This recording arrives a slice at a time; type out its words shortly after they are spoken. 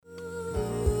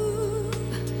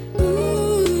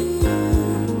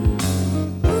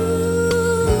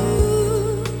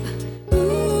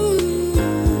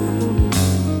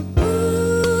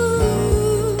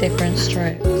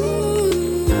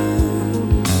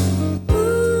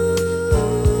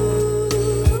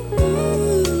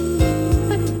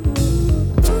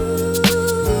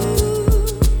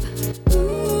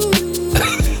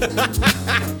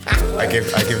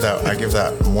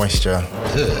that moisture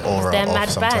aura They're off mad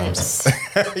sometimes.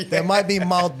 bands. There might be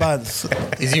mild bands.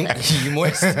 Is you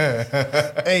moist?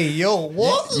 Hey, yo,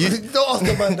 what? You don't ask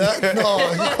a man that. No,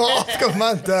 you can't ask a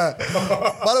man that.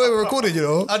 By the way, we're recording, you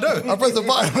know. I know. I pressed the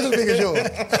button. I'm just making sure.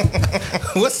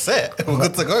 What's set? We're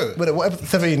good to go. But what episode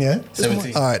 17, yeah?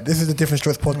 17. All right, this is the Different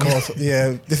Strokes podcast.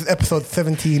 Yeah, this is episode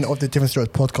 17 of the Different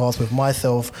Strokes podcast with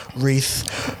myself, Reese.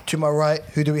 To my right,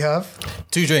 who do we have?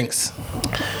 2 drinks.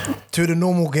 To the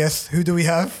normal guests, who do we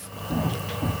have?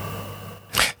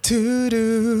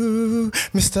 To-do,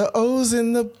 Mr. O's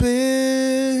in the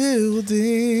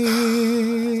building.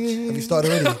 Have you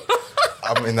started already?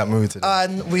 I'm in that mood today.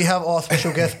 And we have our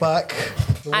special guest back.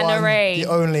 The Anna one, Ray. The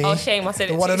only. Oh, shame, I said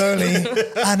The it one too. and only.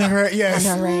 Anna Ray, yes.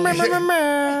 Anna Ray.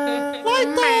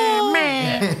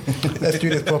 Let's do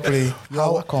this properly.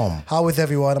 Welcome. How is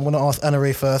everyone? I'm going to ask Anna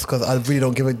Ray first because I really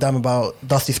don't give a damn about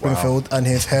Dusty Springfield and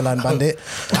his hairline bandit.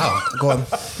 Wow. Go on.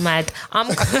 Mad.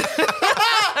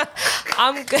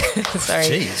 I'm good. Sorry.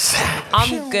 Jeez.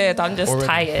 I'm good. I'm just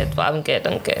tired, but I'm good.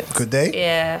 Good day?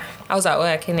 Yeah. I was at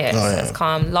work, innit? Oh, So yeah. it's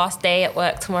calm. Last day at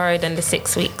work tomorrow, then the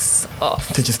 6 weeks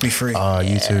off. To just be free.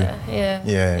 You too. Yeah.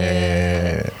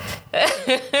 Yeah.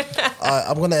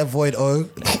 I'm going to avoid O.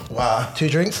 Wow. 2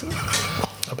 drinks.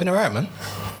 I've been alright, man.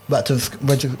 Back to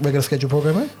regular schedule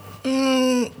programming.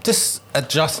 Just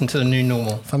adjusting to the new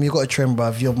normal. Fam, you got a trim,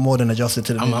 bruv. You're more than adjusted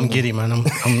to the new I'm normal. giddy, man.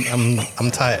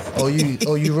 I'm tired. Oh,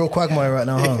 you real quagmire right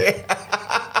now, huh?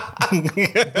 Don't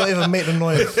even make the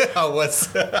noise. I was.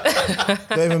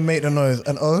 Don't even make the noise.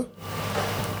 And O?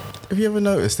 Have you ever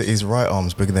noticed that his right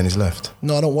arm's bigger than his left?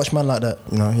 No, I don't watch man like that.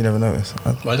 You know, you never noticed.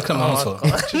 Well, look at my muscle.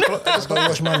 I just don't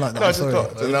watch man like that. No, I I'm just sorry.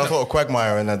 thought, and I thought of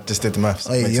Quagmire and I just did the maths.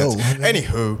 Hey, Makes yo. sense.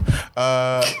 Anywho,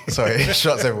 sorry,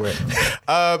 shots everywhere.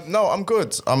 No, I'm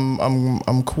good.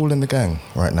 I'm cool in the gang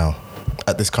right now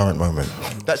at this current moment.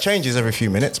 That changes every few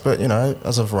minutes, but you know,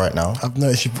 as of right now. I've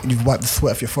noticed you've wiped the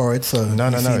sweat off your forehead, so No,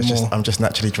 you it's seem just more- I'm just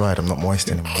naturally dried. I'm not moist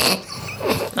anymore.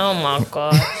 Oh my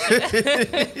God.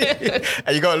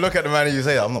 And you got to look at the man and you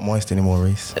say, I'm not moist anymore,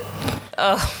 Reese.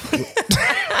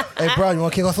 Hey, Brian, you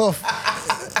want to kick us off?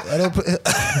 You want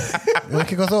to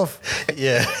kick us off?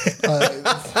 Yeah.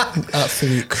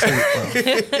 Absolute creep, bro.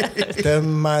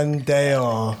 Them man, they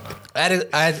are.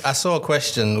 I saw a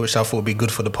question which I thought would be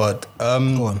good for the pod.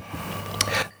 Go on.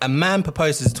 A man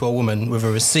proposes to a woman with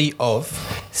a receipt of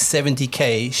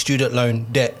 70k student loan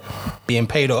debt being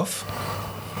paid off.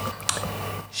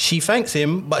 She thanks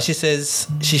him, but she says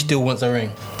she still wants a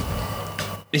ring.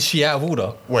 Is she out of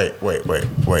order? Wait. Right.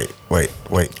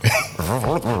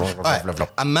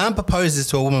 A man proposes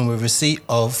to a woman with a receipt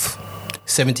of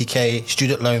 70k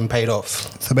student loan paid off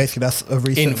So basically, that's a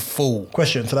recent in full.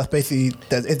 question. So that's basically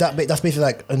that's basically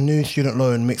like a new student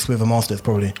loan mixed with a master's,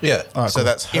 probably. Yeah. All right, So cool.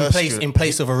 that's her In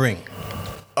place of a ring.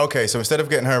 Okay, so instead of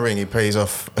getting her ring, he pays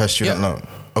off her student Yeah. loan.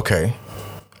 Okay.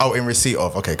 Oh, in receipt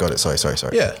of. Okay, got it. Sorry.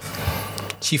 Yeah.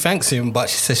 She thanks him, but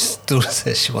still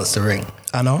says she wants the ring.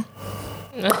 Anna,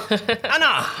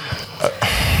 Anna!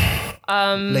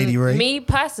 Lady Ray, Me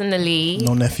personally,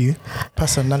 no nephew.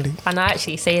 Personally. and I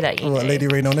actually say that, you know. What, Lady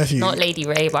Ray, no nephew? Not Lady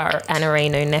Ray, but Anna Ray,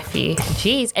 no nephew.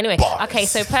 Jeez. Anyway, Bars. okay,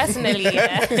 so personally,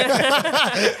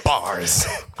 yeah, Bars.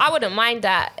 I wouldn't mind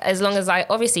that as long as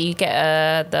obviously you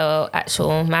get the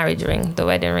actual marriage ring, the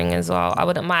wedding ring as well. I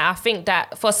wouldn't mind. I think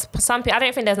that for some people, I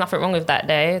don't think there's nothing wrong with that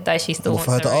though, that she still Well, wants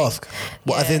for her the to ring. ask.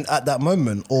 What, as Yeah. in at that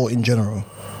moment or in general?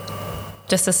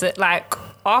 Just to sit, like,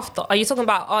 after. Are you talking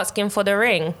about asking for the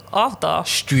ring after?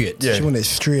 Straight. Yeah. She wanted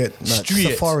straight, like Straight.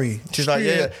 safari. She's like,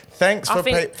 yeah. Thanks I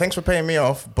think- thanks for paying me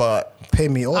off, but Pay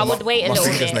me off. I would wait a my little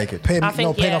finger's bit. naked. Pay me, I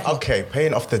think, paying yeah. off. Okay,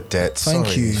 paying off the debt. Thank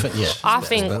sorry. you. Yeah. I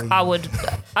think I would.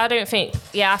 I don't think.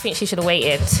 Yeah, I think she should have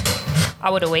waited. I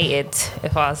would have waited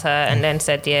if I was her, and then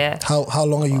said, yeah, How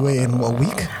long are you waiting? What, a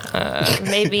week?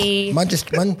 maybe. Man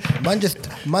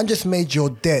just made your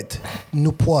debt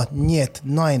no point niet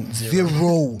 9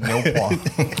 0. No point.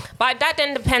 But that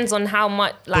then depends on how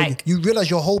much. Like, You realize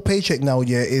your whole paycheck now,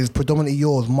 yeah, is predominantly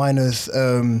yours minus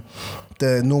the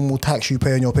normal tax you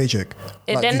pay on your paycheck.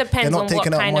 it Like, then they're depends not on what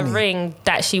taking out kind of money. ring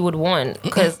that she would want.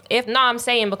 Because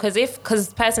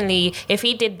because personally, if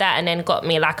he did that and then got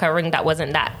me like a ring that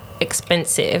wasn't that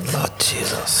expensive, Oh,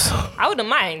 Jesus. I wouldn't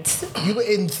mind.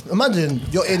 Imagine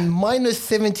you're in minus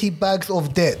 70 bags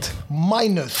of debt.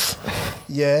 Minus.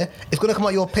 Yeah, it's gonna come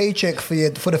out your paycheck for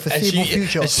the foreseeable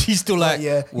future. And she's still like,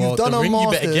 yeah, well, you've done the a ring you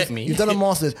masters. better get me. You've done a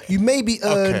masters. You maybe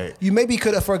earn. Okay. You maybe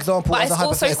could have, for example, But as it's a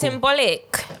also hypothetical.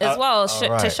 symbolic as well to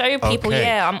Alright, show people, okay.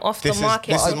 yeah, I'm off This the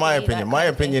market. This is my Hopefully opinion. that My kind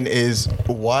of thing. opinion is,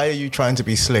 why are you trying to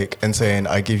be slick and saying,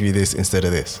 I give you this instead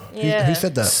of this? Yeah. Who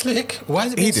said that? Slick? Why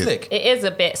is it He being did. slick? It is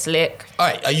a bit slick. All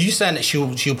right, are you saying that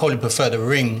she'll probably prefer the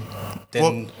ring than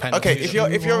Well, Panda okay,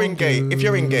 Fusion? if you're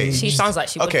engaged, She sounds like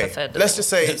she would okay, prefer the let's just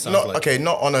say It sounds like-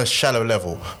 not on a shallow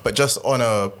level, but just on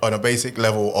a basic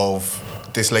level of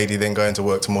this lady then going to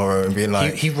work tomorrow and being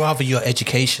like, He'd rather your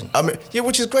education. I mean, yeah,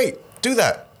 which is great. Do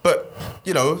that, but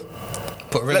you know,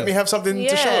 Put a ring let on. me have something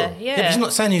to show. Yeah, Yeah, but he's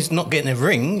not saying he's not getting a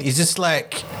ring. He's just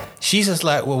like, she's just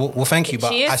like, well, thank you,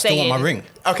 but She is I still want my saying- ring.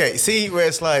 Okay, see where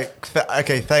it's like,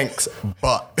 okay, thanks,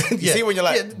 but you see when you're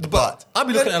like, Yeah, but I'll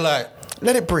be looking at her like,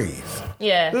 let it breathe.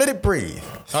 Yeah. Let it breathe.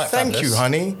 All right, Thank fabulous. you,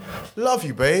 honey. Love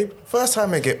you, babe. First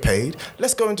time I get paid.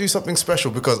 Let's go and do something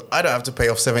special because I don't have to pay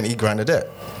off 70 grand of debt.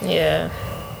 Yeah.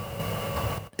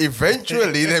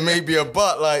 Eventually, there may be a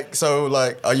but. Like, so,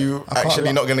 like, are you I can't actually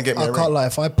lie- not going to get me I a can't ring? lie.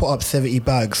 If I put up 70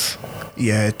 bags,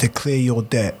 yeah, to clear your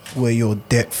debt, where you're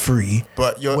debt free.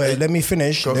 But you're- Wait, let me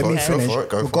finish. Go Let for me it, go finish. for it,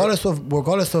 go for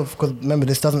Regardless of, because remember,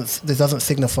 this doesn't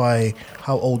signify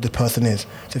how old the person is.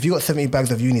 So if you got 70 bags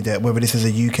of uni debt, whether this is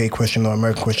a UK question or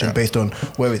American question, Yeah. based on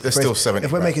where it's There's still 70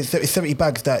 If we're grand. making 70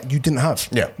 bags that you didn't have,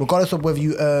 Yeah. regardless of whether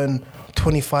you earn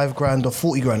 25 grand or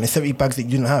 40 grand, there's 70 bags that you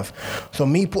didn't have. So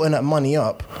me putting that money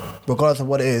up, regardless of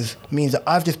what it is, means that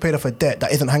I've just paid off a debt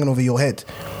that isn't hanging over your head.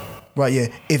 Right, yeah.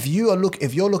 If you're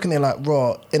looking at it like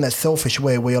raw in a selfish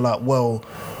way where you're like, well,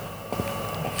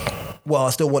 I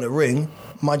still want a ring,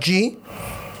 my G,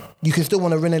 you can still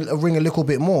want a ring a little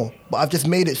bit more. But I've just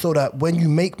made it so that when you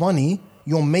make money,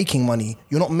 you're making money.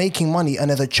 You're not making money and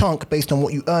there's a chunk based on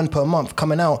what you earn per month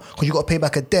coming out because you got to pay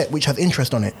back a debt which has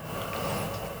interest on it.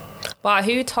 But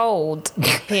who told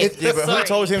him? Yeah, but who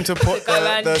told him to put Go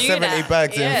and the do 70 that?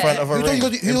 bags in Yeah. front of a Who told ring?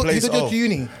 you to in who place told you to of?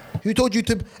 uni? Who told you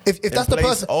to if that's the place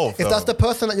person of, if that's though. the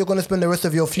person that you're going to spend the rest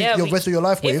of your Yeah, rest of your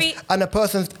life if with, he- and the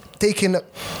person's taking.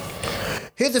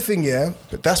 Here's the thing, yeah.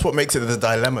 But that's what makes it the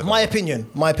dilemma. My opinion.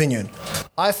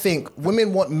 I think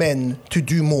women want men to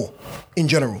do more in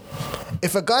general.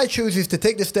 If a guy chooses to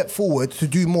take the step forward to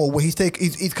do more, where he's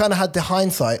kind of had the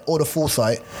hindsight or the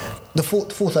foresight. The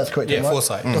foresight's correct. Yeah, right?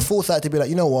 foresight. The foresight to be like,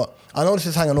 you know what? I know this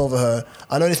is hanging over her.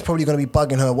 I know this is probably going to be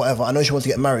bugging her, whatever. I know she wants to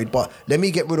get married, but let me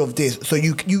get rid of this. So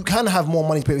you can have more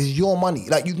money to pay. It's your money.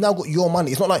 Like, you've now got your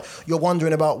money. It's not like you're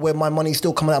wondering about where my money's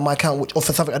still coming out of my account, or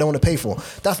for something I don't want to pay for.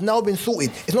 That's now been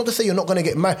sorted. It's not to say you're not going to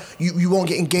get married. You won't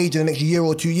get engaged in the next year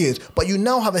or 2 years, but you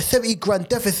now have a 70 grand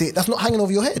deficit that's not hanging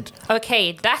over your head.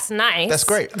 Okay, that's nice. That's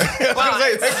great. That's what I'm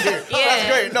saying, thank you. Yeah. That's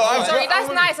great. No, I'm sorry.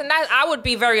 That's nice, and that I would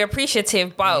be very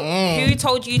appreciative. But who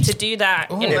told you to do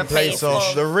that in In place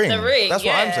of the ring. The ring. That's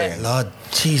what I'm yeah. saying. Lord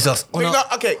Jesus. But no,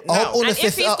 okay, I now, hope Una And if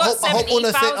stays- he's I got hope- I hope Una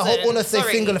stay- I hope Una stay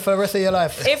 70,000, single for the rest of your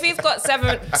life. If he's got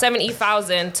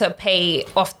 70,000 to pay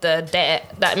off the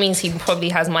debt, that means he probably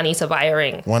has money to buy a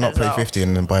ring. why not as pay well. 50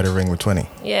 and then buy the ring with 20?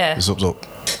 Yeah. Zup, zup.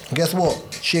 Guess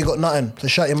what? She ain't got nothing to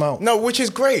shut him out. No, which is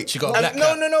great. She got a black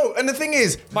no, cat. no. And the thing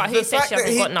is, But who the said fact she that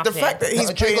hasn't got the nothing? fact that he's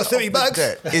Jay paying got off 70 the bags.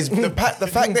 debt is the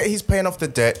fact that he's paying off the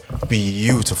debt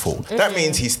beautiful. That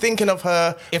means he's thinking of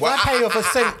her. If Well, I pay off a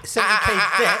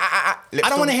 70k debt, Lips I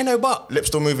don't still- want to hear no but. Lips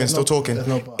still moving, still talking. there's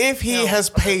no but. If he has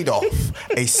paid off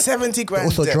a 70 grand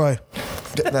Also debt, dry.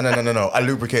 No. I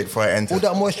lubricate before I enter. All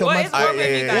that moisture on What man's is wrong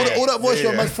with you guys? all that moisture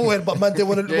on Yeah. man's forehead, but man, they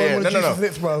want to Yeah, juice his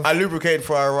lips, bro. I lubricate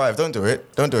before I arrive. Don't do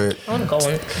it. Don't do it. I'm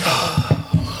going.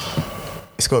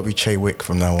 It's got to be Che Wick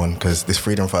from now on because this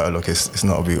freedom fighter look is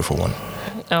not a beautiful one.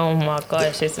 Oh my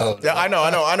gosh. It's, Yeah, I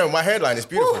know. My headline is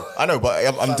beautiful. I know, but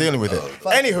I'm dealing with it.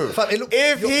 Anywho, Fam, it look-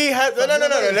 if he has no,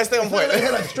 let's stay on point.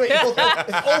 Like straight,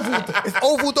 it's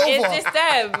ovaled Is over. this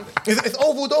them? It's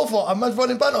ovaled over. A man's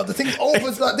running banner. The thing's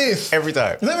ovals like this. Every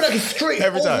time. It's never like it's straight.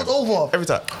 Every It's time. ovaled over. Every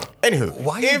time. Anywho,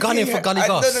 Why are you if gunning he for Gully I-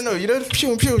 Gus? No. You know,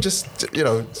 pew, just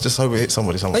hope it hits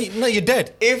somebody. No, you're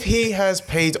dead. If he has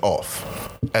paid off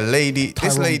a lady,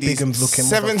 this Tyrone lady's Bigham's looking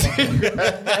 70.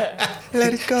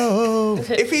 Let it go.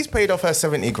 If he's paid off her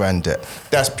 70 grand debt,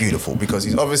 that's beautiful because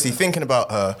he's obviously thinking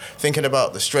about her, thinking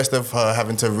about the stress of her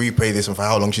having to repay this and for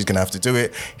how long she's gonna have to do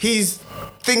it. He's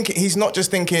not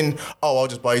just thinking, oh, I'll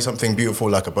just buy you something beautiful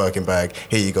like a Birkin bag.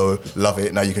 Here you go, love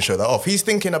it. Now you can show that off. He's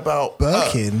thinking about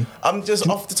Birkin? I'm just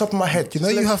off the top of my head. You know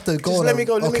you have to go Just on let a- me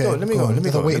go. Let me okay, go. Let me go go. on. Let me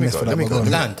There's a go. waiting Let me list go. for Let that, me but go. go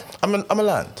on. Land. I'm a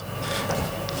land.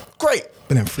 Great.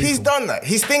 Been in free He's fall. done that.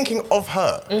 He's thinking of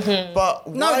her. But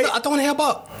No, why, I don't want to hear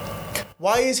but.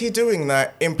 why is he doing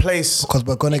that in place? Because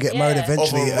we're gonna get married Yeah.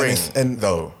 eventually, Of a ring, and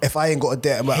though. if I ain't got a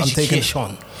debt, I'm taking.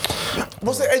 Education.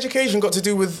 What's the education got to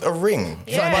do with a ring?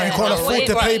 Yeah. But you can't Well, afford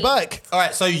to pay right. back. All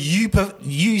right, so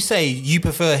you say you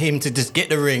prefer him to just get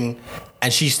the ring,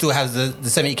 and she still has the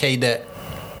 70k debt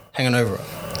hanging over her.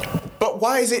 But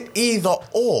why is it either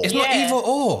or? It's not Yeah. either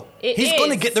or. It He's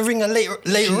gonna is. get the ring later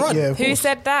on. Yeah, of Who course.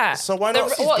 said that? So why The-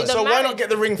 not? what, the so why marriage- not get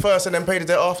the ring first and then pay the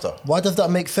debt after? Why does that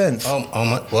make sense?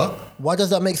 What? Why does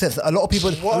that make sense? A lot of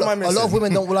people, What am I a lot of missing?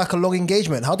 women don't like a long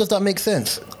engagement. How does that make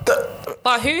sense?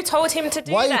 But who told him to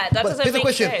do Why- that? That but doesn't here's the make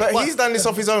question, sense. But What? he's done this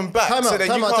off his own back. Time so out, then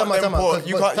time you out, can't time out, then time out. put.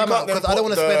 You can't then Because I don't put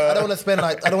want to spend. I don't want to spend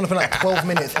like. I don't want to spend like 12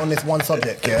 minutes on this one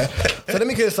subject. Yeah. So let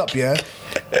me clear this up. Yeah.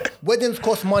 Weddings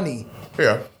cost money.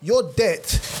 Yeah. Your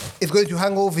debt is going to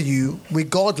hang over you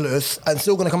regardless, and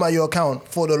still going to come out of your account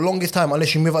for the longest time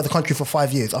unless you move out of the country for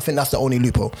 5 years. I think that's the only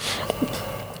loophole.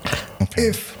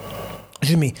 If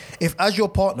as your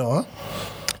partner,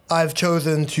 I've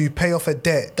chosen to pay off a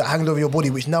debt that hangs over your body,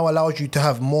 which now allows you to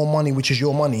have more money, which is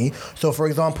your money. So, for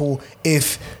example,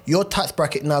 if your tax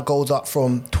bracket now goes up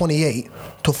from 28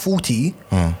 to 40,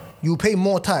 you pay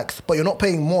more tax, but you're not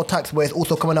paying more tax where it's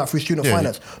also coming out through student Yeah,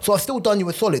 finance. So I've still done you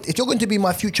a solid. If you're going to be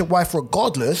my future wife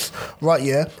regardless, right,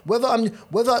 yeah,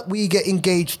 whether we get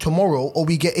engaged tomorrow or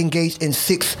we get engaged in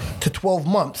 6 to 12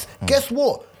 months, guess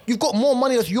what? You've got more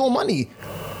money, that's your money.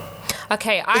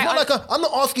 Okay, It's not like I'm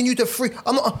not asking you to free.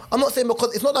 I'm not saying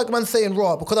because it's not like man saying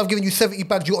raw because I've given you 70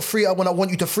 bags, you got to free it up when I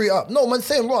want you to free it up. No, man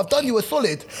saying raw. I've done you a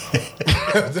solid.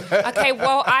 Okay,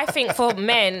 well, I think for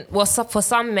men, for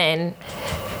some men,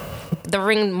 the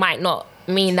ring might not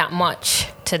mean that much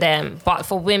to them, but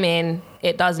for women,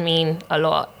 it does mean a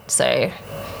lot. So,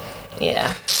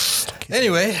 yeah.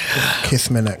 Anyway,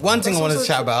 Kiss me neck. one thing I wanted to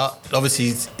chat about, obviously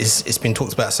it's been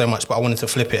talked about so much, but I wanted to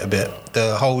flip it a bit.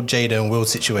 The whole Jada and Will I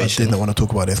situation. didn't want to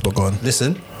talk about this, but go on.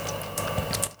 Listen,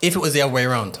 if it was the other way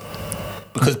around,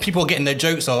 because people are getting their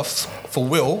jokes off for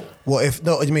Will. What if?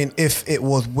 No, you mean if it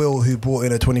was Will who brought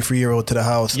in a 23-year-old to the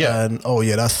house? Yeah. And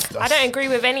that's I don't agree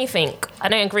with anything. I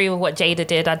don't agree with what Jada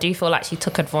did. I do feel like she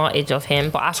took advantage of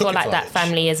him, but I feel like that advantage.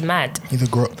 family is mad. He's a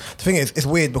the thing is, it's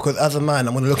weird because as a man,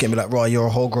 I'm gonna look at him like, right, you're a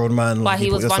whole grown man. But like, he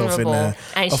you was put yourself in vulnerable, there.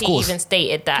 and Of she course. even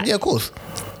stated that. Yeah, of course.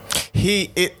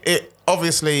 It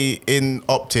obviously in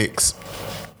optics,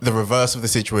 the reverse of the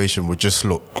situation would just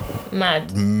look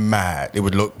Mad. It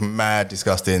would look mad,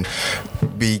 disgusting.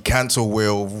 Be cancel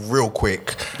Will real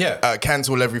quick. Yeah.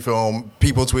 Cancel every film.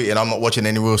 People tweeting, I'm not watching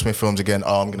any Will Smith films again.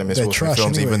 Oh, I'm gonna miss They're Will Smith trash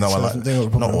films, anyway, even though so I that's the thing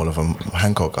with the not problem. all of them.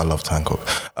 Hancock, I loved Hancock.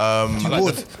 You like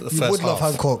would. the You first would love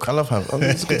half. Hancock. I love Hancock. I mean,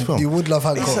 it's a good film. You would love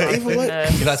Hancock. Either way,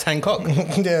 You like Hancock?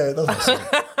 Yeah, that's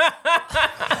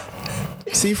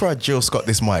see if I Jill Scott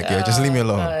this mic, yeah, just leave me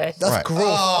alone. gosh. that's Right.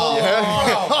 gross.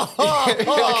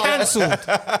 Cancelled.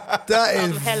 That is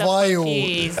I'm hella vile.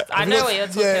 confused. I know what you're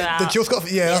talking Yeah, the about. Jill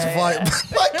Scott. Yeah, that's vile.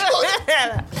 My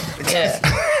God, Yeah.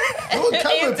 you're on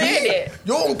camera, He's doing B. it.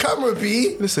 You're on camera,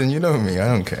 B. Listen, you know me, I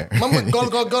don't care. Man,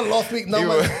 gone last week. Now,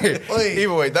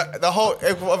 Either way, the whole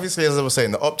obviously, as I was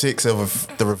saying, the optics of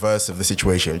the reverse of the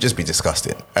situation would just be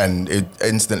disgusting, and it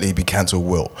instantly be cancel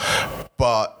Will.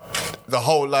 But the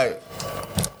whole like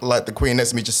the Queen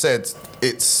next to me just said,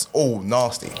 it's all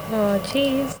nasty. Oh,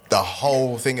 jeez. The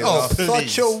whole thing is nasty.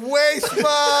 such a waste,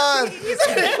 man.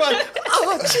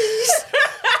 Oh, jeez.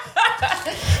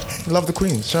 Love the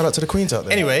Queen. Shout out to the Queens out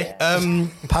there. Anyway,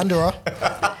 Pandora.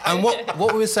 and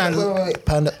what we were saying, Wait.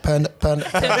 Panda.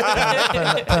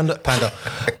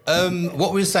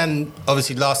 what we were saying,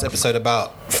 obviously last episode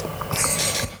about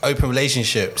open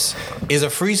relationships, is a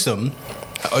threesome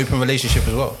an open relationship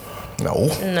as well? No.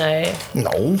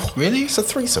 No. Really? It's a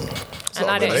threesome. It's And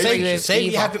not I a don't relationship. agree with Say you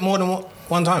either. have it more than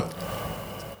one time.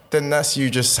 Then that's you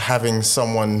just having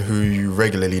someone who you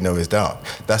regularly know is down.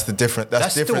 That's the different.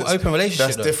 That's different. still open relationship.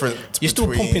 That's though. different. You're still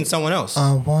between- pumping someone else.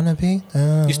 I wanna be.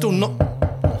 You're still not.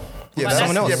 Yeah, But that's,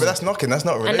 that's- yeah, but that's knocking. That's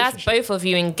not a And relationship. that's both of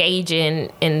you engaging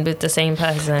in with the same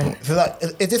person. So like,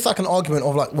 is this like an argument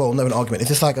of like, well, not an argument. Is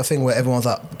this like a thing where everyone's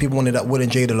like, people wanted that Will and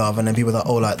Jada love, and then people like,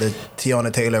 oh, like the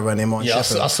Tiana Taylor and Iman Yeah, I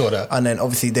Shepherd. saw- I saw that. And then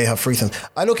obviously they have threesomes.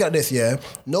 I look at this, yeah.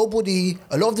 A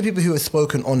lot of the people who have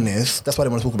spoken on this, that's why they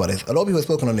want to talk about this. A lot of people who have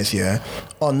spoken on this, yeah,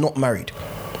 are not married.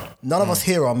 None of us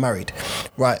here are married,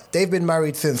 right? They've been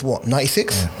married since what,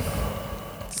 96?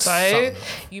 So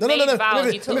you No. made vows. Let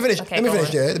me you took, finish. Okay, Let me go finish.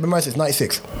 on. Yeah, they've been married since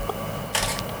 '96.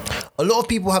 A lot of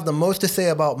people have the most to say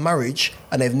about marriage,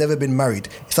 and they've never been married.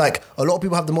 It's like a lot of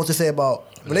people have the most to say about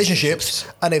relationships,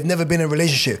 and they've never been in a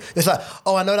relationship. It's like,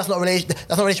 oh, I know that's not a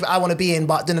relationship I want to be in,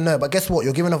 but no. But guess what?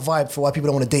 You're giving a vibe for why people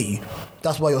don't want to date you.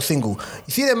 That's why you're single.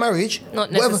 You see their marriage, Not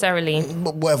whatever- necessarily.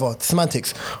 whatever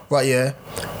semantics, right? Yeah.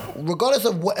 Regardless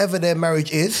of whatever their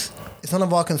marriage is, it's none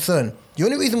of our concern. The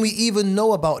only reason we even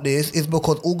know about this is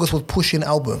because August was pushing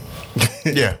album.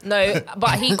 Yeah. No,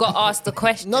 but he got asked the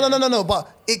question. No. But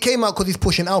it came out because he's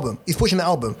pushing album. He's pushing the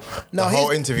album. Now The whole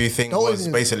his- interview thing the whole was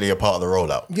interview- basically a part of the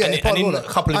rollout. Yeah, and it's part in of a all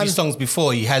that. couple of his songs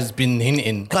before, he has been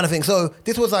hinting. kind of thing. So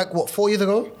this was like what 4 years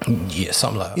ago. Yeah,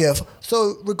 something like that. Yeah.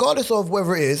 So regardless of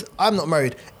whether it is, I'm not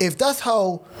married. If that's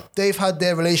how they've had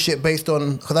their relationship based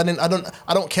on, because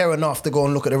I don't care enough to go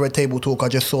and look at the Red Table Talk. I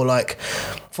just saw like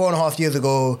 4.5 years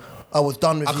ago. I was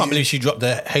done with. I can't believe she dropped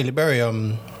the Hailey Berry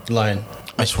line.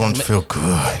 I just wanted to feel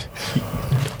good.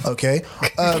 Okay.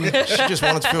 She just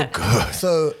wanted to feel good.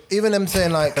 So even them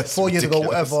saying like That's 4 years ago,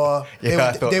 ridiculous. whatever, Yeah,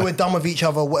 I thought they that. were done with each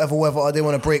other, whatever, or they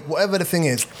want to break, whatever the thing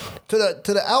is. To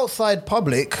the outside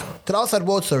public, to the outside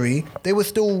world, sorry, they were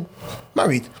still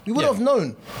married. We would Yeah. have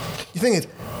known. The thing is,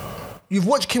 you've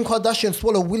watched Kim Kardashian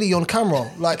swallow Willy on camera,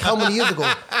 like how many years ago?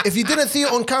 If you didn't see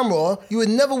it on camera, you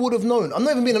would have known. I'm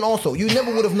not even being an arsehole. You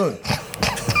never would have known.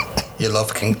 You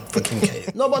love Kim K.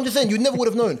 No, but I'm just saying, you never would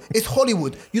have known. It's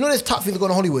Hollywood. You know there's tap things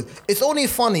going on in Hollywood. It's only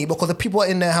funny because the people are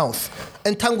in their house.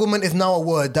 Entanglement is now a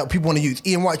word that people want to use.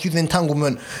 Ian Wright's using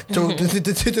entanglement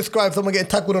to describe someone getting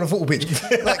tackled on a football pitch.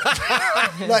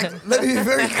 Like, let me be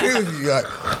very clear with you. Like,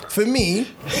 for me,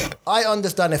 I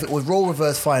understand if it was role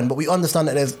reverse, fine, but we understand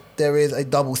that there is a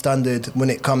double standard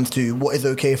when it comes to what is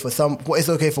okay for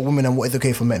women and what is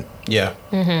okay for men. Yeah.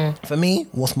 For me,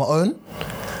 what's my own?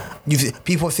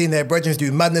 People have seen their brethren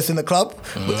do madness in the club,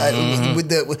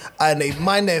 and they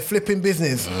mind their flipping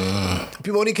business.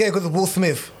 People only care because of Will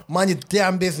Smith. Mind your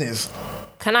damn business.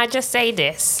 Can I just say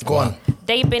this? Go on.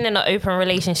 They've been in an open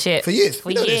relationship For years. For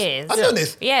We know this. years. I know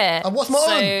this. Yeah. And what's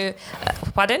my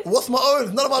own? Pardon? What's my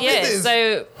own? None of my Yeah. business.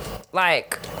 So,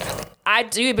 like, I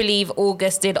do believe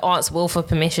August did ask Will for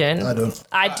permission. I don't.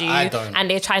 I do. I don't. And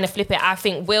they're trying to flip it. I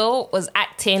think Will was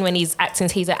acting when he's acting.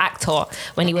 He's an actor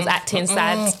when he was acting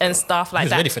sad and stuff like He was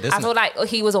that. ready for this, I feel like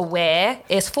he was aware.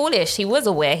 It's foolish. He was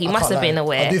aware. He I must can't have been lie.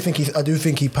 aware. I do think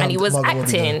he pammed And he was Margot Robbie,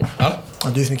 acting. though.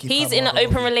 I do think He's pammed in an Margot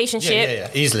open Robbie.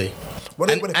 relationship. Yeah, easily. What-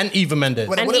 And Eva Mendes.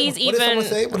 What- And what- he's what did someone even-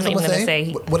 say? What did I'm not someone even say?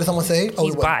 gonna say. What did someone say?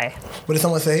 He's bi. What did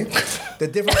someone say? The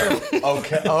difference.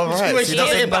 Okay, all right. She She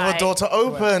doesn't is even have bi. a door to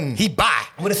open. He bye.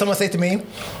 What did someone say to me?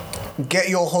 Get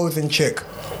your hose in check.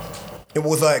 It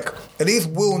was like, at least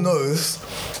Will knows,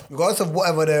 regardless of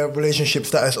whatever their relationship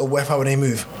status or how they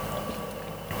move,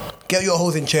 get your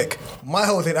hose in check. My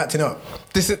hose ain't acting up.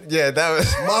 That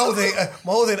was.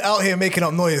 My hose ain't out here making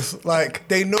up noise. Like,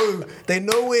 they know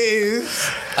where it is.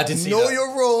 I did see know that.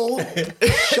 your role.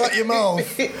 Shut your mouth.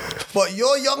 But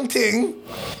your young ting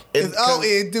is out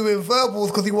here doing verbals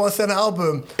because he wants to send an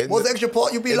album. What's the extra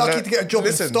part? You'll be lucky to get a job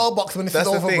in Starbucks when this is that's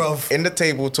the over, thing. bruv. In the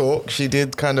table talk, she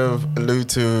did kind of allude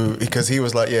to, because he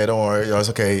was like, "Yeah, don't worry, it's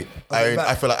okay.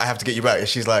 I feel like I have to get you back." And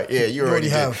she's like, "Yeah, you already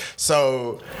have. did."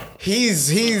 So he's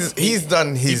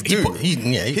done his due. He's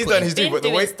done his due. Been But the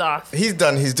doing way stuff. he's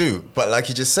done his due. But like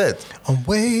he just said, On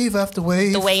wave after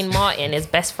wave. Dwayne Martin, his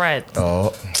best friend.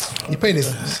 oh, You pay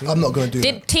this. I'm not going to do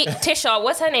Did Tisha,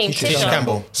 what's her name? Tisha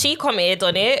Campbell. She commented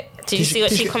on it. Did you Tisha- see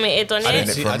what she Tisha- commented on I it? didn't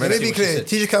see- that. Let me be clear.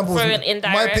 Tisha Campbell's For an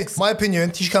indirect. my opinion.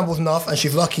 Tisha Campbell's enough, and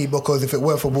she's lucky because if it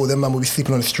weren't for ball, then man would be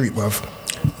sleeping on the street, bruv.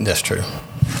 That's true.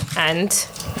 And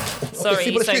sorry,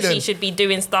 sleep on the so street she then. should be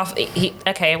doing stuff.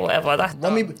 Okay, whatever. That's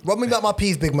Rub me back my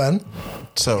peas, big man.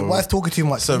 so Your wife's talking too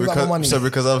much. So Rub me back my money.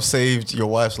 because I've saved your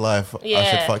wife's life, I Yeah.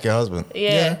 should fuck your husband.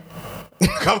 yeah.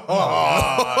 Come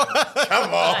on.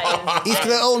 Each to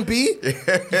their own, B. You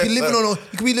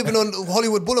can be living on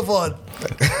Hollywood Boulevard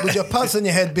with your pants on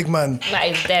your head, big man. That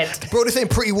is dead. Bro, this ain't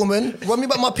Pretty Woman. Rub me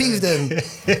back my peas then.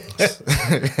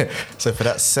 So for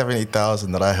that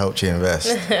 70,000 that I helped you invest,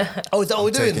 Oh, is that what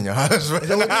we're taking doing? your husband. Is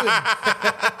that what we're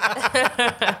doing?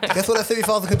 Guess what that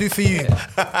 70,000 can do for you?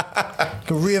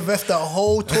 Can reinvest that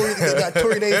whole Tory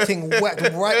Day thing whacked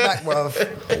right back,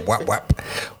 bruv. Whap whap.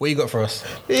 What you got for us?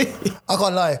 I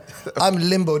can't lie. I'm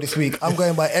limbo this week. I'm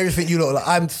going by everything you look like.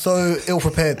 I'm so ill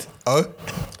prepared. Oh,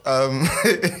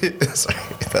 sorry,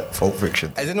 that Pulp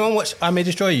Fiction. Has anyone watched I May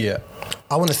Destroy You yet?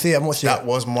 I want to see it. I'm watching That it.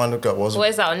 was one that was What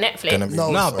is that on Netflix? gonna be.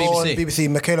 No, No, it's BBC. on BBC.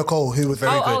 Michaela Cole, who was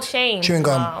very Oh, good. Shane. Chewing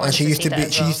gum, Oh, I and she wanted used to to see be.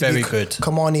 that She as used to well. be Very good.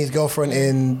 Kamani's girlfriend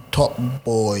in Top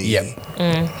Boy. Yep.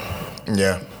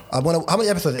 Yeah. I want. How many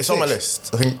episodes? It's on my 6?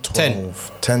 list. I think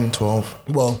 12. 10, 12.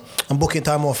 Well, I'm booking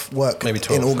time off work Maybe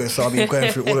 12. in August, so I'll be going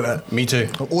through all of that. Me too.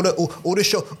 All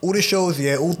the shows,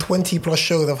 yeah, all 20 plus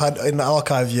shows I've had in the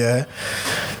archive, yeah.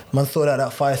 Man, saw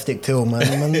that fire stick till,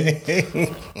 man.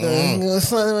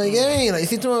 Like, you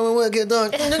see tomorrow when work get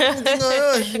done.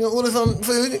 You got order some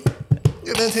food.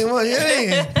 You don't see much,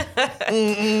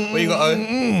 yeah. What you got,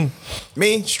 O?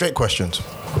 Me, straight questions.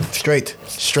 Straight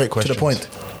Straight to questions. the point.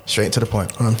 Straight to the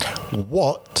point.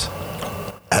 What,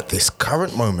 at this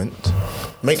current moment,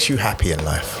 makes you happy in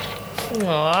life?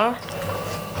 Aw.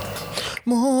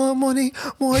 More money,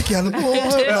 more girl, more.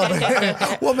 No,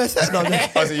 but, what mess that? No,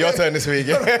 Oh, is it your turn this week?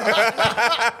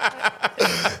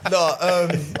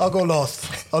 I'll go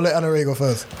last. I'll let Anna Ray go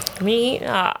first. Me?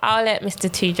 I'll let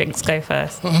Mr. Two Drinks go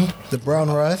first. The brown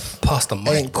rice. Pasta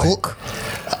I ain't cook.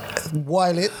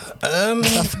 While it.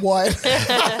 That's wild.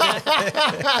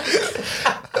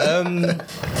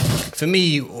 For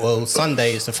me, well,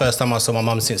 Sunday is the first time I saw my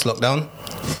mum since lockdown.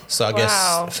 So I Wow.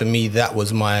 guess for me that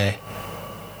was my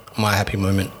happy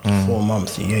moment. 4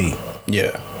 months, yay.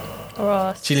 Yeah.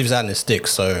 Ross. She lives out in the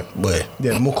sticks, so boy.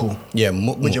 Yeah, muckle. Yeah,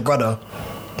 With your brother.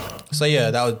 So yeah,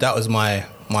 that was my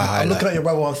highlight. I'm looking at your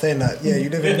brother while I'm saying that. Yeah, you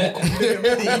live in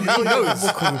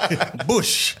muckle.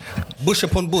 Bush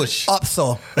upon bush.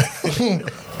 Upsaw.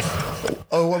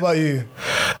 Oh, what about you?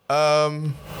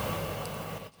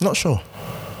 Not sure.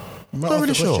 Not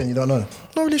really sure. You don't know.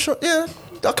 Not really sure. Yeah,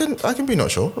 I can be not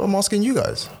sure. I'm asking you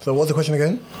guys. So what's the question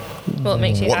again? What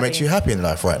makes you What happy? makes you happy in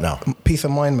life right now? Peace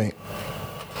of mind, mate.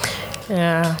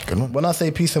 Yeah. Good one. When I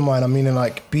say peace of mind, I mean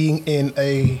like being in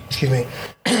a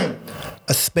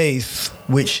a space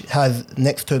which has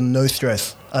next to no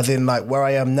stress. As in like where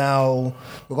I am now,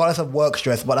 regardless of work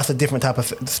stress, but that's a different type of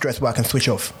stress where I can switch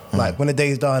off. Like when the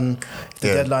day's done, if the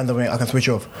Yeah. deadline's on, I can switch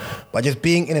off. But just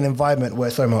being in an environment where,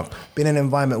 sorry Mark, being in an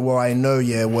environment where I know,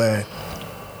 where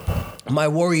my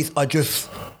worries are just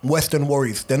Western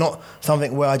worries. They're not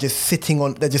something where they're just sitting,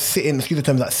 excuse the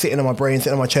term, like sitting on my brain,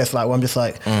 sitting on my chest, like where I'm just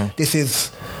like, this is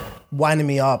winding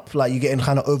me up, like you're getting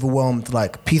kind of overwhelmed.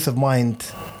 Like peace of mind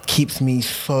keeps me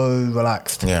so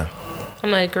relaxed. Yeah. I'm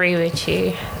gonna agree with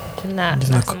you. And that's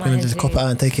Just mine just too. cop it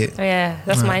out and take it. Yeah,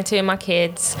 that's mine too. My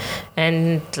kids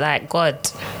and like God.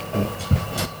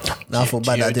 Now I feel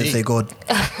bad that I didn't say God.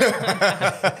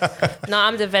 No,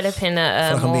 I'm developing I a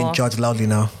feel like I'm being more judged loudly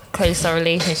now. closer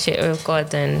relationship with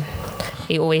God, and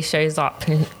He always shows up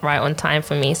right on time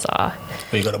for me. So But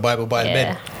you got the Bible by the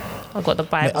yeah, bed. I got the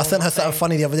Bible. I sent her something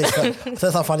funny the other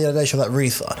day. She was like,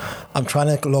 Reese, I'm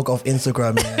trying to log off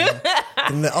Instagram. Yeah.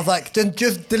 And I was like, then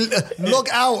just log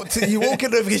out. You won't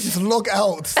get notifications, just log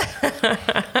out.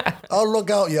 I'll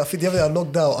log out. Yeah, I think the other day I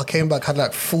logged out. I came back, had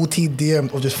like 40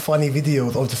 DMs of just funny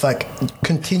videos, or just like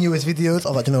continuous videos. I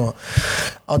was like, you know what?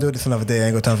 I'll do this another day. I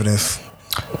ain't got time for this.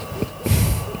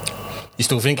 You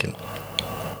still thinking?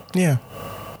 Yeah.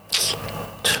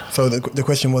 So the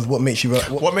question was, what makes you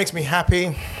What makes me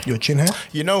happy? your chin hair?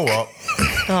 You know what?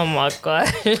 Oh my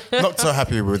God. Not so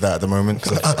happy with that at the moment.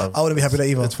 'cause I've- I wouldn't be happy with that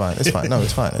either. It's fine. It's fine. No,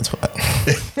 it's fine. It's fine.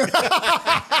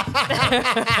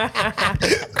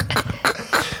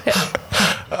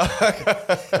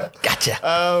 Gotcha.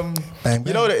 Bang,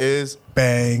 You know what it is?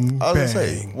 bang, I was bang. gonna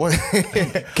say,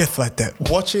 what, Guess like that.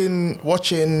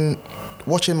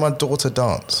 watching my daughter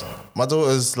dance. My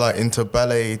daughter's like into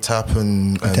ballet, tap,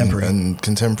 and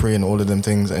contemporary and all of them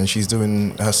things, and she's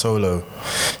doing her solo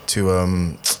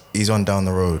to "Ease On Down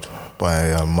the Road"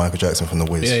 by Michael Jackson from The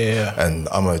Wiz. Yeah. And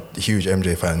I'm a huge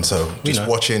MJ fan, so just know.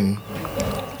 watching.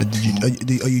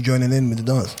 Are you joining in with the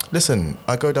dance? Listen,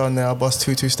 I go down there, I bust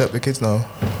two-step. The kids know.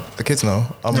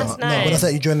 I'm That's No, when I nice.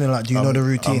 say you joining in, like, do you know the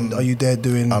routine? Are you there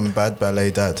doing? I'm bad ballet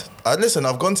dad. Listen,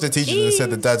 I've gone to the teachers and said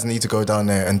the dads need to go down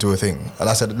there and do a thing. And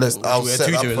I said, listen, I'll wear set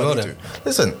tutu up as for well you then. to.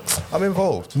 Listen, I'm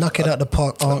involved. Knock it out the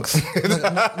park, Unks.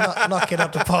 knock it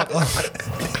out the park,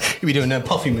 Unks. You be doing them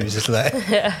puffy moves, just like.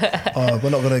 Oh, we're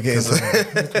not gonna get into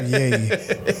that.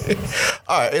 Yay.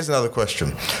 All right, here's another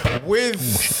question.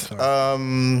 With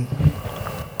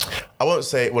I won't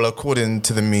say. Well, according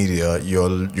to the media,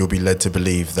 you'll be led to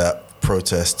believe that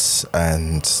protests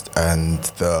and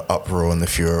the uproar and the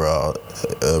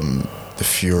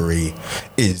fury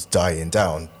is dying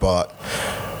down. But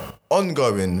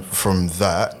ongoing from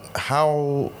that,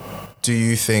 how do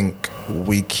you think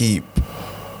we keep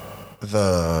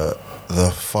the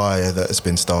fire that has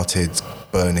been started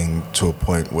burning to a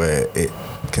point where it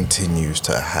continues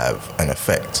to have an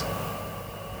effect?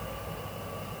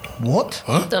 What?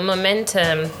 The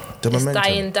momentum The is momentum.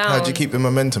 dying down. How do you keep the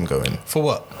momentum going? For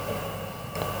what?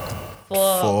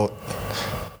 for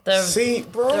the See,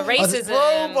 bro, the racism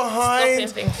bro behind.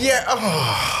 stopping things. Yeah.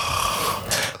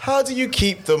 How do you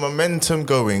keep the momentum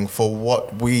going for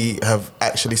what we have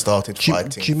actually started fighting?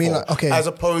 do you mean for, like- okay. as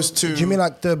opposed to? Do you mean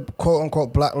like the quote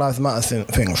unquote Black Lives Matter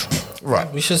things? right?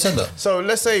 We should have said that. So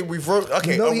let's say we've wrote.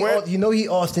 Okay, You know he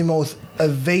asked the most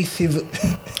evasive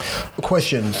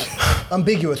questions.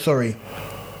 Ambiguous, sorry.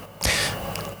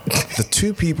 the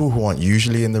two people who aren't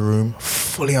usually in the room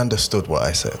fully understood what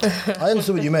I said. I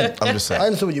understood what you meant. I'm just saying. I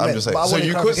understood what you I'm meant. just saying. But I So wanted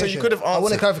you could- so you clarification. could have I wanted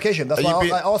answered. clarification. That's Are why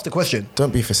you I asked the question.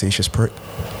 Don't be facetious, prick.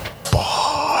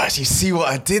 Bosh, you see what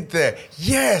I did there?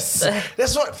 Yes,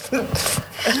 that's what.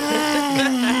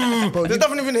 Bro, There's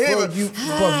nothing even here. Bro, you're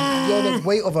the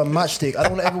weight of a matchstick. I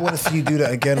don't ever want to see you do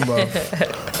that again, bro.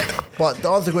 But the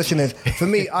answer to the question is, for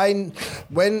me,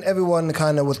 when everyone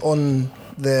kind of was on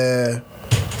the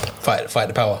Fight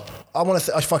the power. I want to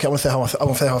say, fuck it, I want to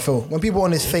say how I feel. When people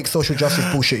on this fake social justice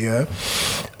bullshit, yeah,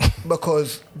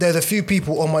 because there's a few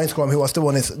people on my Instagram who are still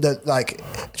on this, that like,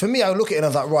 for me, I look at it and I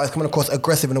was like, right, it's coming across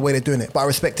aggressive in the way they're doing it, but I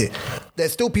respect it.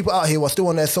 There's still people out here who are still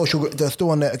on their they're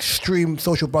still on their extreme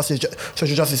social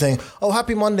justice saying, oh,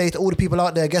 happy Monday to all the people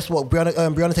out there. Guess what?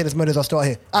 Breonna Taylor's murders are still out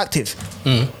here. Active.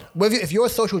 If you're a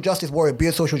social justice warrior, be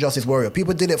a social justice warrior.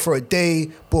 People did it for a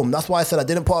day, boom. That's why I said I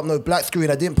didn't put up no black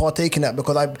screen. I didn't partake in that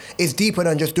because it's deeper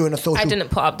than just doing a social. I didn't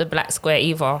put up the black square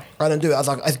either. I didn't do it. I was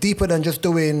like, it's deeper than just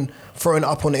throwing it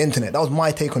up on the internet. That was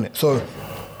my take on it. So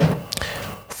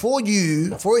for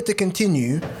it to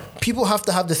continue, people have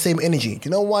to have the same energy. Do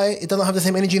you know why it doesn't have the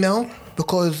same energy now?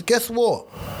 Because guess what?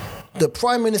 The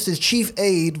Prime Minister's chief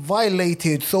aide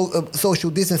violated social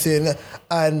distancing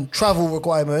and travel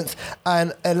requirements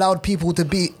and allowed people to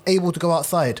be able to go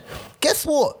outside. Guess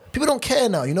what? People don't care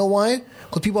now. You know why?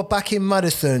 Because people are back in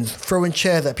Madison's throwing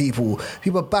chairs at people.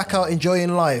 People are back out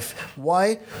enjoying life.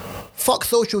 Why? Fuck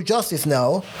social justice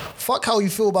now. Fuck how you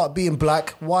feel about being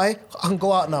black. Why? I can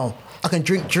go out now. I can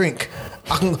drink.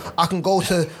 I can go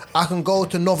to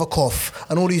Novikov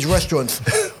and all these restaurants.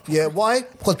 Yeah, why?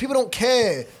 Because people don't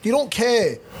care. You don't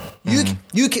care.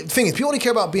 Thing is, people only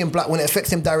care about being black when it affects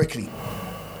them directly.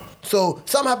 So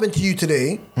something happened to you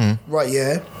today, right?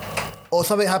 Yeah. Or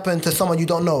something happened to someone you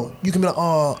don't know. You can be like,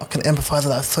 oh, I can empathize with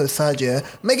that. That's so sad, yeah.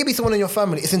 Make it be someone in your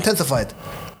family. It's intensified.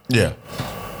 Yeah.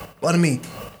 What I mean,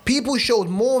 people showed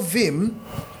more vim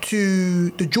to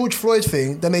the George Floyd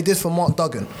thing than they did for Mark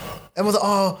Duggan. Everyone's like,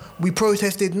 oh, we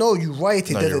protested. No, you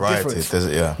rioted. There's a difference.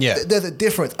 There's a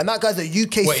difference. And that guy's a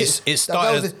UK citizen.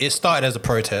 It started as a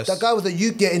protest. That guy was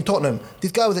in Tottenham.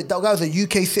 That guy was a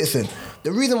UK citizen.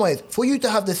 The reason why is for you to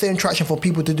have the same traction for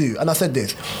people to do. And I said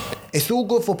this. It's all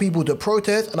good for people to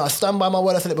protest, and I stand by my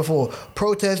word, I said it before.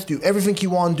 Protest, do everything you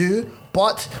want to do,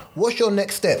 but what's your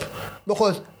next step?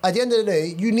 Because at the end of the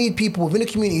day, you need people within the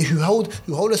community who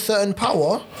hold a certain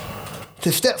power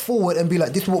to step forward and be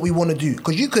like, this is what we want to do.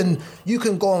 Because you can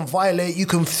go and violate, you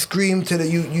can scream to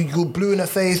you go blue in the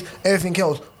face, everything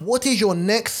else. What is your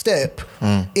next step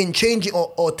in changing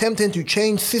or attempting to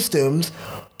change systems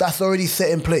that's already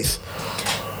set in place?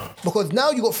 Because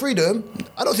now you got freedom.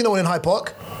 I don't see no one in Hyde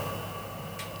Park.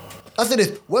 I said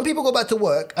this, when people go back to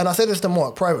work, and I said this to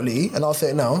Mark privately, and I'll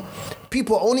say it now,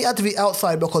 people are only actively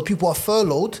outside because people are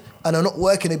furloughed and are not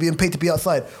working, they're being paid to be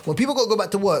outside. When people go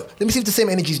back to work, let me see if the same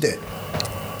energy's there.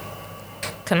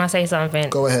 Can I say something?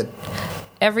 Go ahead.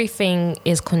 Everything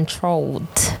is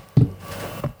controlled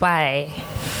by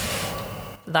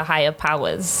the higher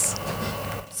powers.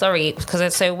 Sorry,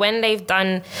 because so when they've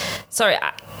done... Sorry,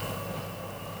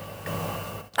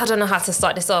 I don't know how to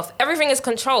start this off. Everything is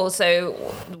controlled. So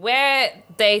where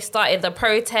they started the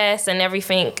protests and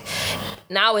everything,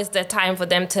 now is the time for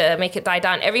them to make it die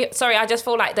down. I just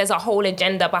feel like there's a whole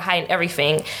agenda behind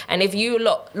everything. And if you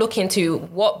look into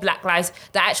what the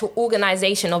actual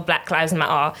organization of Black Lives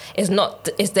Matter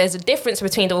there's a difference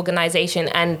between the organization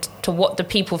and to what the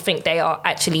people think they are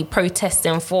actually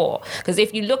protesting for. Because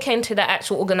if you look into the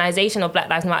actual organization of Black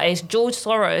Lives Matter, it's George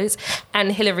Soros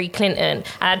and Hillary Clinton.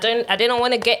 And I didn't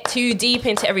want to get too deep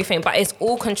into everything, but it's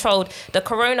all controlled. The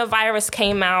coronavirus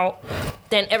came out,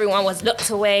 then everyone was looked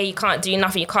away, you can't do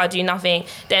nothing.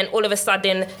 Then all of a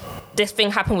sudden, this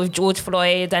thing happened with George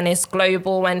Floyd, and it's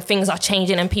global, and things are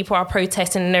changing, and people are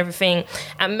protesting and everything.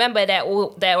 And remember, they're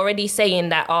already saying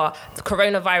that the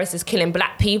coronavirus is killing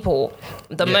Black people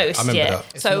the most. I remember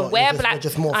that. So where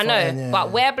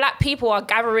Black people are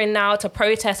gathering now to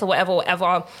protest or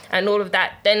whatever, and all of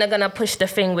that, then they're gonna push the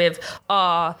thing with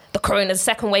the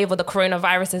second wave of the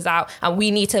coronavirus is out, and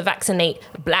we need to vaccinate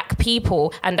Black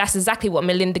people, and that's exactly what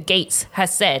Melinda Gates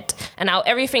has said. And now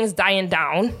everything's dying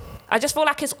down. I just feel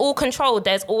like it's all controlled.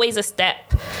 There's always a step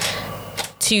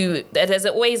there's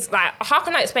always, like, how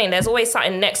can I explain? There's always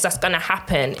something next that's going to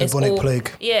happen. The bubonic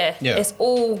plague. Yeah, it's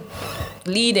all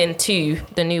leading to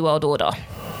the New World Order.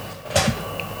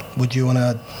 Would you want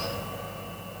to...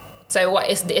 So what?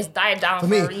 It's died down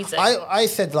for a reason. I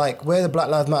said, like, where the Black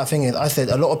Lives Matter thing is, I said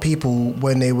a lot of people,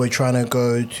 when they were trying to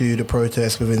go to the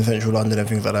protests within central London and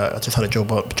things like that, I just had a Joe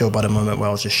Biden moment where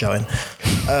I was just shouting,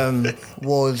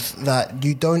 was that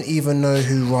you don't even know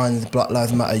who runs Black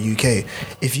Lives Matter UK.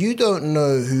 If you don't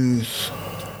know who's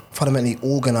fundamentally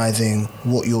organizing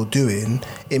what you're doing,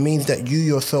 it means that you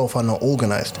yourself are not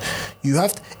organized. You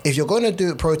have to, if you're going to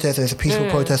do a protest, it's a peaceful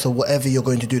protest or whatever you're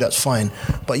going to do, that's fine.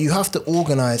 But you have to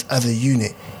organize as a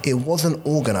unit. It wasn't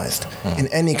organized in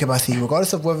any capacity,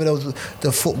 regardless of whether there was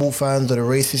the football fans or the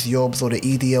racist yobs or the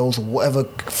EDLs or whatever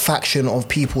faction of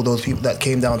people, those people that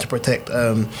came down to protect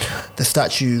the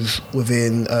statues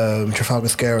within Trafalgar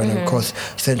Square and across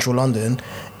central London.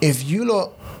 If you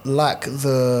lot lack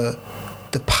the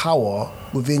power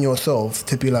within yourself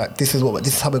to be like, this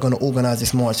is how we're going to organize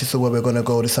this march, this is where we're going to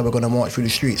go, this is how we're going to march through the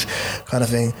streets, kind of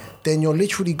thing, then you're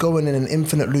literally going in an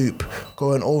infinite loop,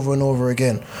 going over and over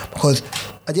again. Because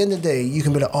at the end of the day, you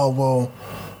can be like, oh,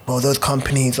 well, those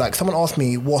companies, like someone asked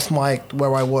me,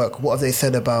 where I work, what have they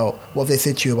said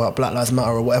to you about Black Lives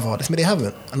Matter or whatever? They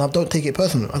haven't, and I don't take it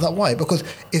personally. I was like, why? Because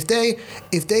if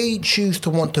they choose to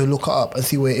want to look it up and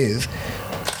see where it is,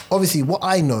 obviously what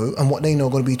I know and what they know are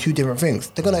going to be two different things.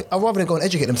 I'd rather go and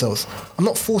educate themselves. I'm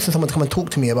not forcing someone to come and talk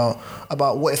to me about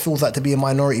what it feels like to be a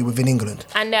minority within England.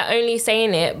 And they're only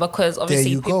saying it because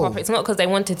obviously it's not because they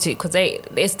wanted to, because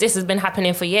this has been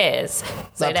happening for years.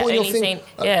 So like, they're only saying,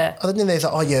 yeah. I think they're like,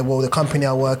 oh yeah, well, the company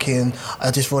I work in, I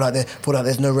just feel like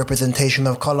there's no representation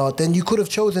of colour. Then you could have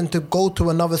chosen to go to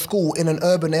another school in an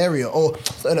urban area,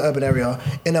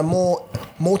 in a more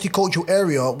multicultural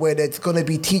area where there's going to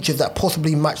be teachers that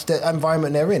possibly match the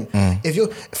environment they're in. If you're,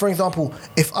 for example,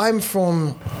 if I'm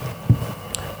from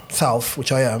South,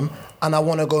 which I am, and I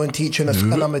want to go and teach and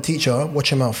I'm a teacher,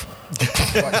 watch your mouth.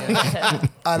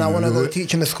 And I want to go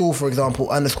teach in a school, for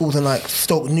example, and the school's in like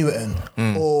Stoke Newton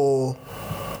or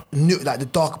like the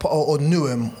dark part, or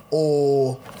Newham,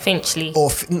 or Finchley,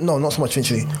 or no, not so much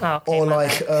Finchley, or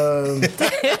like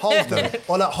Halston,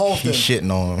 or like Halston. He's shitting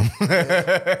on him.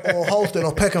 Or Halston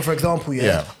or Peckham, for example.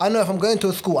 Yeah, I know if I'm going to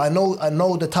a school, I know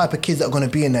the type of kids that are going to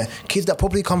be in there. Kids that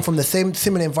probably come from the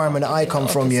similar environment that I come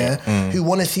from. Who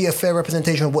want to see a fair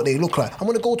representation of what they look like. I'm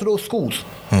going to go to those schools.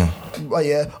 Right,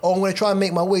 yeah, or I'm going to try and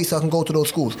make my way so I can go to those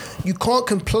schools. You can't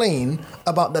complain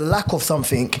about the lack of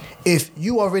something if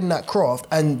you are in that craft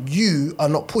and you are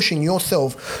not pushing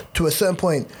yourself to a certain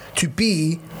point to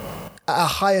be at a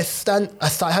higher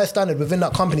standard within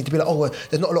that company, to be like, oh, well,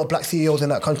 there's not a lot of black CEOs in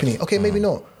that company. Okay, maybe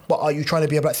not, but are you trying to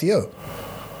be a black CEO?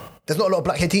 There's not a lot of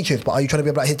black head teachers, but are you trying to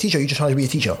be a black head teacher, or are you just trying to be a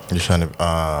teacher? You're trying to...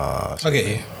 I get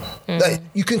you. Like,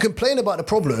 you can complain about the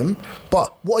problem,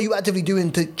 but what are you actively doing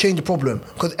to change the problem?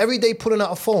 Because every day pulling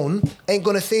out a phone ain't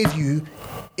going to save you.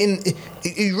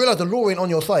 You realise the law ain't on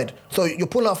your side. So you're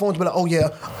pulling out a phone to be like, oh yeah,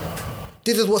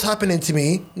 this is what's happening to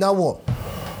me, now what?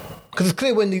 Because it's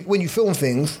clear when you film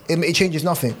things, it changes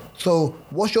nothing. So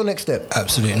what's your next step?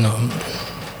 Absolutely not.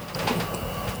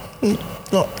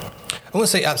 No. I won't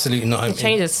say absolutely not. It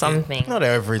changes something. Not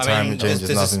every time it changes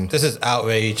nothing. This is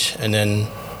outrage, and then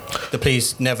the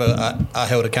police never are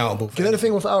held accountable for Do you know the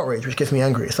thing with outrage, which gets me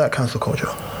angry? It's like cancel culture,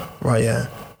 right? Yeah,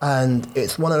 and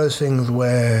it's one of those things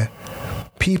where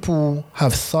people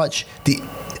have such the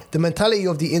mentality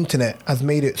of the internet has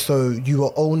made it so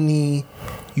you only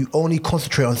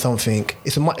concentrate on something.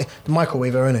 It's the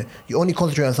microwave era, isn't it? You only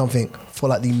concentrate on something for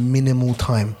like the minimal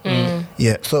time.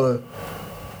 Yeah, so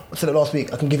I said it last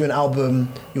week, I can give you an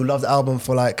album, you'll love the album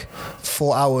for like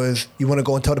 4 hours, you want to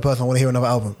go and tell the person I want to hear another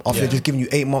album after they've just given you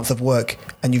 8 months of work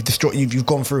and you've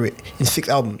gone through it in 6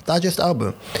 albums. That's just the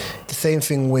album. The same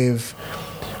thing with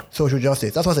social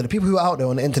justice. That's why I said the people who are out there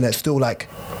on the internet still like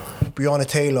Breonna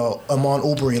Taylor, Ahmaud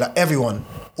Arbery, like everyone,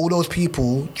 all those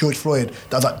people, George Floyd,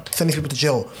 that's like sending people to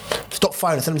jail, stop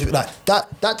firing, sending people, like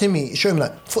that to me is showing me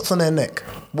like foots on their neck,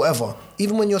 whatever.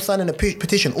 Even when you're signing a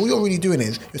petition, all you're really doing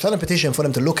is you're signing a petition for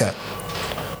them to look at.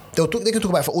 They can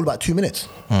talk about it for all about 2 minutes.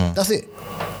 That's it.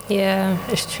 Yeah,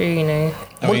 it's true, you know.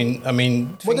 I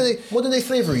mean, modern day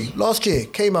slavery last year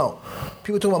came out.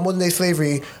 People talking about modern day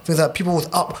slavery, things like people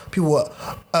were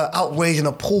outraged and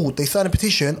appalled. They signed a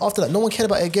petition. After that, no one cared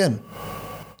about it again.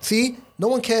 See, no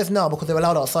one cares now because they're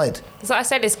allowed outside. So I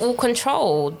said it's all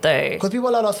controlled, though. Because people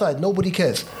are allowed outside, nobody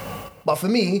cares. But for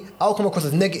me, I'll come across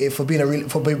as negative for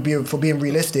being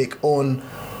realistic on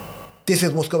this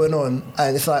is what's going on,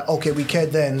 and it's like, okay, we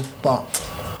cared then, but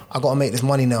I gotta make this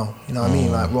money now. You know what I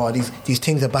mean? Like, raw, these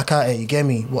things are back out here. You get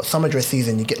me? What, summer dress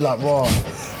season? You get like raw.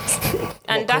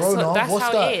 And that's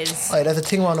how that? it is. Hey, there's a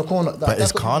thing around the corner. But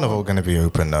is Carnival going to be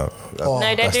open though? No,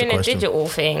 they're doing a digital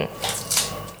thing.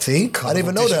 See? I didn't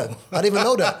even know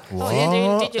that. Oh, you're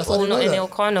doing digital, not in your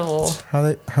Carnival.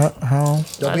 How?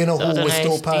 There'll be in a hall with know,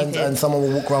 steel pans stupid. and someone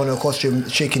will walk around in a costume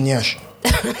shaking yash.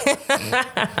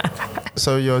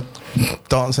 So you're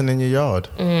dancing in your yard?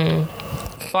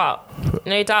 but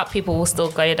no doubt people will still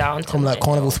go down to From like Nigel.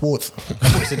 Carnival Sports.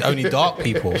 I said only dark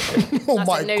people. Oh I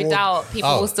my said, no god. doubt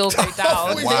people will still go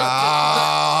down.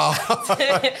 Wow. Will still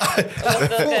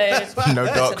go No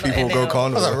dark to people go Notting Hill.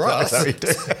 carnival. Right. That's how you do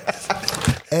it.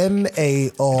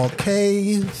 MARK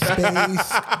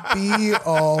space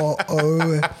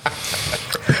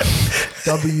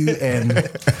BROWN.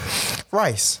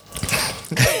 Rice.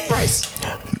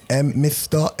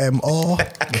 Mr.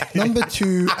 MR. Number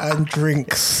 2 and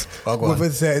drinks Oh, go on.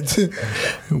 with a Z.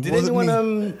 Did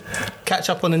anyone catch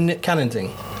up on the Nick Cannon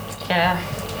thing? Yeah.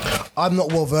 I'm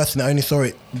not well versed in it. I only saw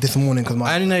it this morning because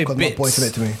I only know my bits. boy sent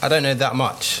it to me. I don't know that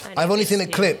much. I've only seen a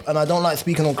clip, and I don't like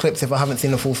speaking on clips if I haven't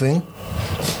seen the full thing.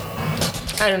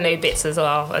 I don't know bits as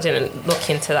well. I didn't look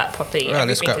into that properly. Right,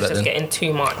 let's Everything scrap is that just then. getting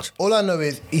too much. All I know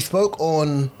is he spoke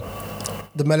on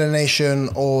the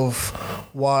melanation of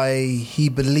why he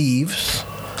believes,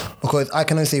 because I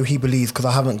can only say he believes because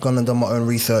I haven't gone and done my own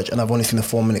research, and I've only seen a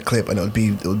 4-minute clip, and it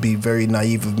would be very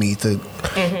naive of me to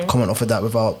comment off of that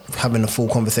without having a full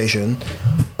conversation.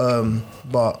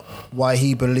 But why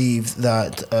he believes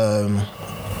that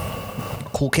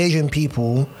Caucasian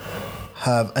people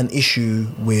have an issue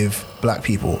with black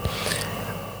people.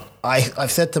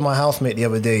 I've said to my housemate the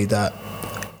other day that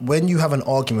when you have an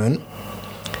argument,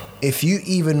 if you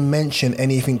even mention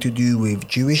anything to do with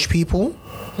Jewish people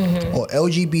or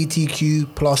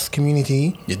LGBTQ plus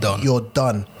community, You're done. You're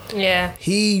done. Yeah.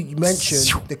 He mentioned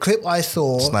the clip I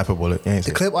saw. Sniper bullet. You ain't The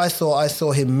see it. clip I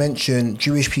saw him mention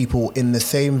Jewish people in the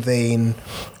same vein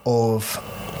of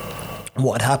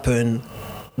what had happened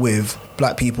with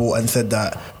black people and said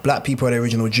that black people are the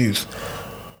original Jews.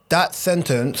 That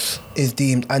sentence is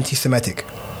deemed anti-Semitic.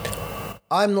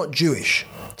 I'm not Jewish,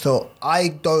 so I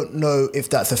don't know if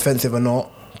that's offensive or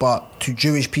not, but to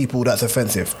Jewish people, that's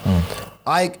offensive.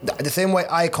 The same way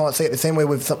I can't say it, the same way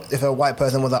with if a white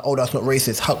person was like, oh, that's not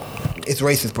racist, it's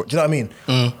racist, bro. Do you know what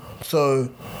I mean? So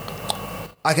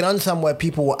I can understand where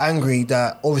people were angry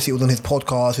that obviously it was on his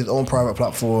podcast, his own private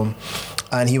platform,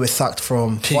 and he was sacked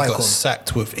from He got Viacom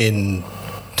sacked within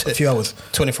a few hours.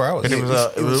 24 hours.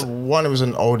 It was one. It was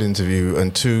an old interview,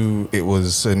 and two, it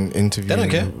was an interview They don't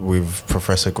care. with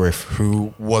Professor Griff,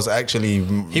 who was actually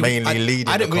mainly leading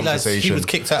I the didn't realise conversation. he was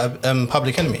kicked out of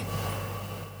Public Enemy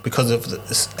because of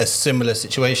a similar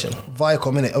situation.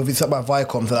 Viacom, innit? Obviously, it's about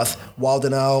Viacom, so that's Wild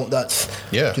and Out. That's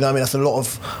Yeah. Do you know what I mean? That's a lot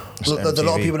of there's a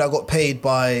lot of MTV. people that got paid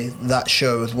by that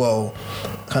show as well,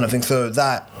 kind of thing. So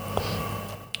that.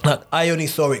 Like, I only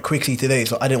saw it quickly today,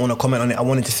 so I didn't want to comment on it. I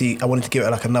wanted to give it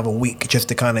like another week just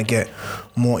to kind of get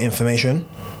more information.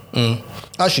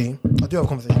 Actually, I do have a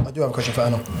conversation. I do have a question for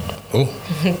Anna. Oh,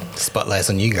 spotlight's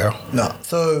on you, girl. No.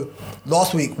 So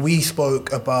last week we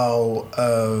spoke about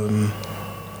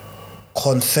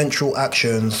consensual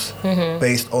actions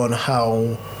based on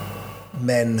how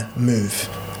men move.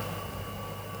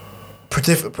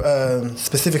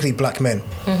 Specifically black men.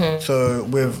 So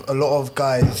with a lot of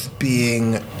guys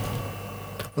being,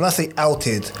 when I say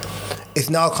outed, it's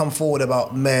now come forward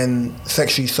about men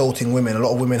sexually assaulting women. A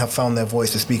lot of women have found their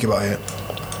voice to speak about it.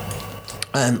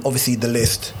 And obviously the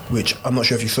list, which I'm not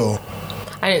sure if you saw.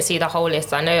 I didn't see the whole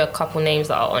list. I know a couple names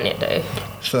that are on it though.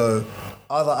 So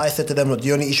I said to them, look,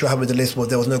 the only issue I had with the list was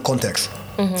there was no context.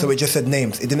 So it just said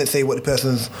names. It didn't say what the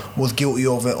person was guilty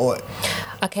of it or...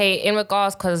 Okay, in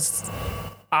regards, because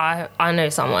I know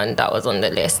someone that was on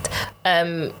the list,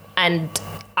 and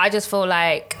I just feel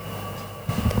like.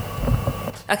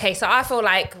 Okay, so I feel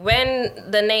like when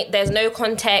there's no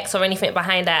context or anything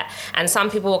behind that, and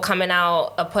some people were coming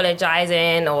out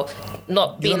apologizing or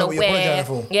not You being don't know what you're aware.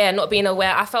 apologizing for. Yeah, not being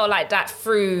aware. I felt like that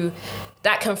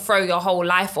can throw your whole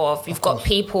life off. You've got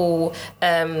people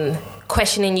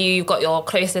questioning you. You've got your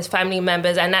closest family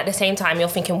members, and at the same time, you're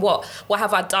thinking, "What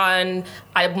have I done?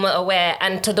 I'm not aware."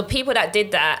 And to the people that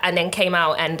did that and then came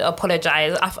out and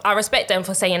apologized, I respect them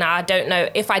for saying, "I don't know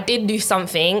if I did do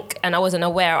something and I wasn't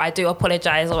aware. I do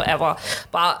apologize or whatever."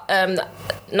 But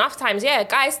enough times, yeah,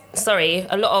 guys. Sorry,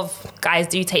 a lot of guys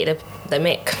do take the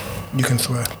mick. You can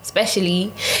swear.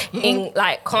 Especially in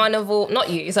like carnival, not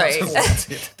you, sorry.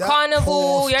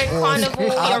 Carnival, you're in carnival,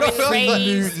 you're in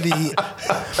raves. Absolutely.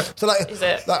 So Is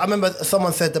it? like I remember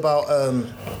someone said about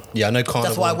Yeah, I know that's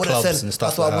carnival why I and wouldn't clubs send. and stuff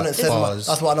That's why like I wouldn't that. send. Bars.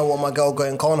 That's why I don't want my girl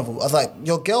going carnival. I was like,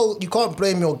 your girl, you can't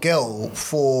blame your girl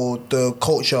for the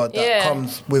culture that Yeah.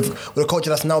 comes with the culture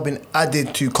that's now been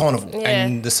added to carnival. Yeah.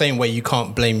 And the same way you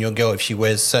can't blame your girl if she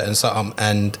wears certain something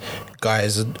and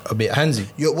guys are a bit handsy.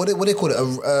 What they call it?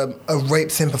 A rape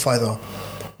sympathizer.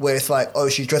 Where it's like, oh,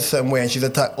 she's dressed a certain way and she's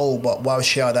attacked. Oh, but why was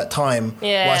she out at that time?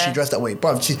 Yeah. Why is she dressed that way?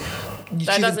 Bruv, she's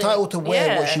doesn't- entitled to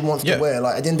wear what yeah. she wants Yeah. to wear.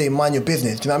 Like, at the end of the day, mind your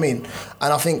business. Do you know what I mean?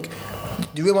 And I think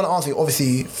do we want to answer?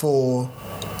 Obviously, for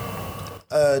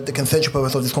the consensual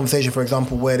purpose of this conversation, for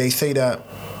example, where they say that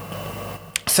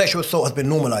sexual assault has been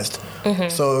normalized.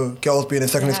 So girls being in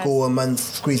secondary school and man's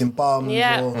squeezing bums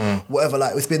or whatever,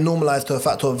 like it's been normalized to a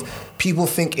fact of people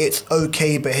think it's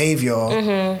okay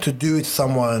behavior to do to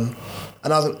someone.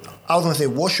 And I was gonna say,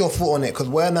 what's your thought on it? Because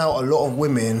where now a lot of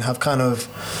women have kind of,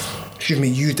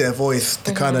 used their voice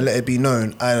to kind of let it be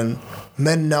known, and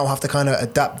men now have to kind of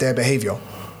adapt their behavior.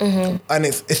 And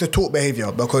it's a taught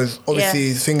behavior, because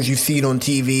obviously things you've seen on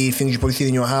TV, things you've probably seen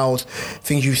in your house,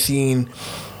 things you've seen.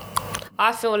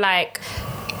 I feel like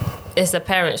it's the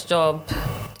parent's job.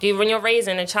 When you're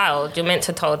raising a child, you're meant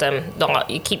to tell them, no,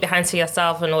 you keep your hands to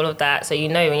yourself and all of that, so you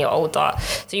know when you're older.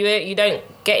 So you don't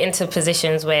get into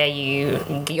positions where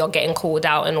you're getting called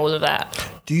out and all of that.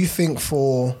 Do you think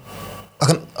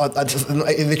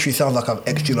it literally sounds like I've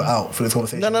X'd you out for this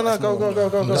conversation. No,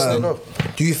 go.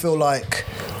 Do you feel like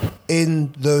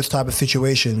in those type of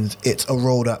situations, it's a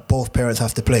role that both parents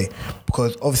have to play?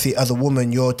 Because obviously, as a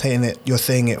woman, you're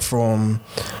saying it from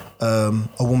a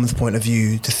woman's point of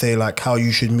view, to say like how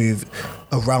you should move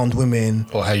around women,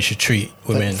 or how you should treat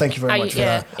women. Thank you very much for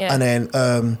that. Yeah. And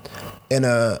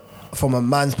then from a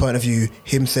man's point of view,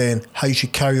 him saying how you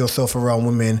should carry yourself around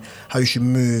women, how you should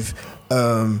move,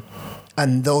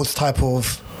 and those type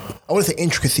of, I wouldn't say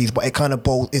intricacies, but it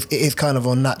is kind of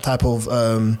on that type of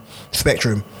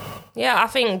spectrum. Yeah, I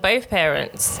think both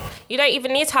parents. You don't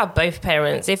even need to have both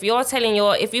parents. If you've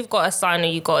got a son or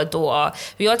you've got a daughter,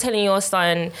 if you're telling your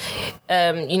son,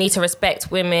 you need to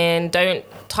respect women, don't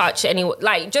touch anyone,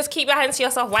 like, just keep your hands to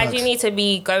yourself. Why do you need to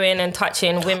be going and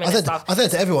touching women and stuff? I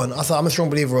said to everyone, I'm a strong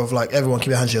believer of like, everyone keep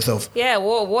your hands to yourself. Yeah,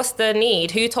 well, what's the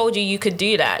need? Who told you could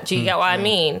do that? Do you get what I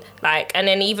mean? Like, and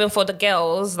then even for the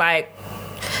girls, like,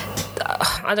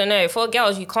 I don't know, for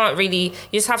girls you can't really,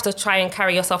 you just have to try and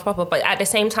carry yourself proper, but at the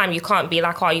same time you can't be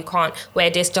like, oh, you can't wear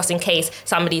this just in case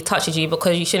somebody touches you,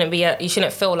 because you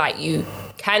shouldn't feel like you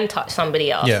can touch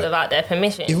somebody else without their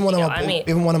permission. Even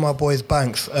one of my boys,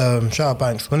 Banks, shout out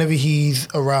Banks, whenever he's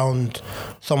around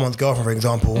someone's girlfriend, for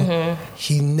example,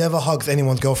 he never hugs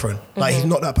anyone's girlfriend. Like, he's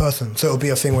not that person. So it'll be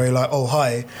a thing where you're like, oh,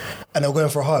 hi, and they'll go in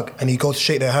for a hug and he goes to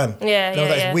shake their hand.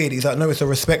 It's weird. He's like, no, it's a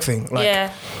respect thing.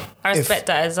 Like, I respect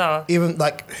that as well. Even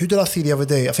like, who did I see the other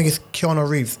day? I think it's Keanu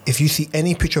Reeves. If you see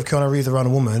any picture of Keanu Reeves around a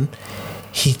woman,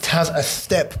 he has a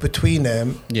step between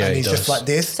them, and he's just like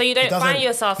this. So you don't find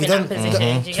yourself in that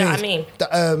position. Do you get what I mean?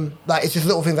 Like, it's just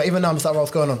little things. Like, even now I'm just like, what's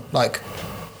going on? Like,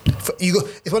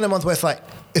 it's one of the ones where it's like,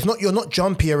 you're not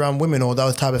jumpy around women or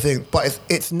those type of things, but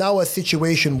it's now a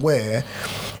situation where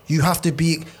you have to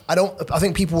be. I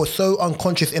think people are so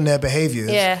unconscious in their behaviors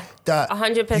that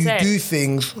 100%. you do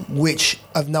things which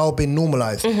have now been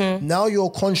normalized. Now you're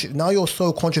conscious. Now you're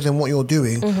so conscious in what you're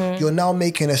doing. You're now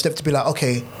making a step to be like,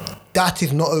 okay, that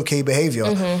is not okay behavior.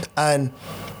 And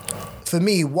for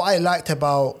me, what I liked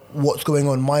about what's going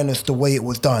on, minus the way it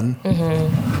was done,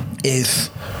 is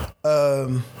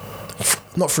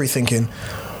not free thinking.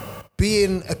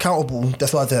 Being accountable,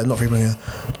 that's what I said, not free thinking.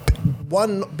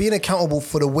 One, being accountable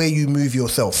for the way you move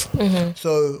yourself.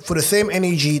 So for the same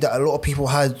energy that a lot of people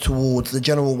had towards the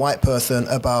general white person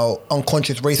about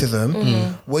unconscious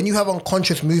racism, when you have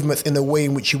unconscious movements in the way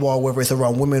in which you are, whether it's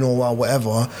around women or around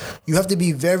whatever, you have to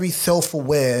be very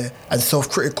self-aware and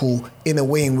self-critical in the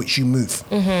way in which you move.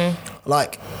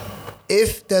 Like,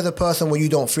 if there's a person where you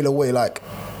don't feel a way, like,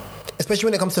 especially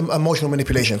when it comes to emotional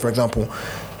manipulation, for example,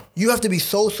 you have to be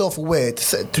so self-aware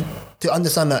to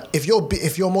understand that if you're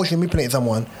emotionally manipulating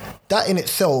someone, that in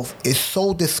itself is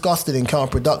so disgusting and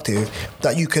counterproductive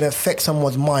that you can affect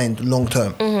someone's mind long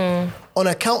term. On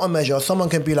a countermeasure, someone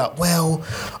can be like, well,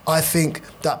 I think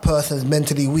that person's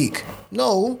mentally weak.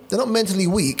 No, they're not mentally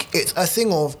weak. It's a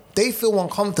thing of they feel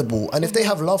uncomfortable, and if they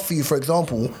have love for you, for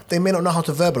example, they may not know how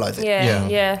to verbalize it.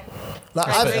 Yeah. Like,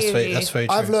 that's very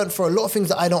true. I've learned for a lot of things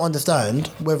that I don't understand,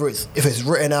 whether if it's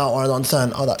written out or I don't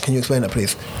understand. Can you explain that,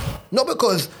 please? Not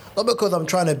because I'm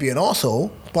trying to be an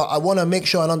arsehole, but I want to make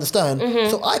sure I understand.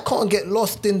 So I can't get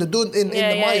lost in the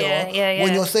mire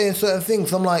when you're saying certain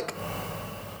things. I'm like,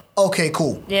 okay,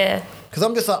 cool. Yeah. Because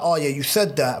I'm just like, oh yeah, you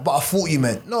said that, but I thought you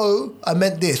meant. No, I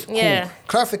meant this. Cool.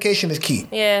 Clarification is key.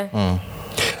 Yeah.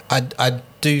 I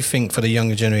do think for the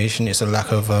younger generation, it's a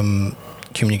lack of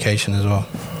communication as well.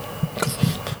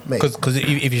 Because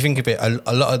if you think of it,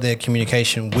 a lot of their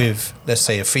communication with, let's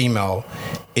say, a female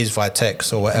is via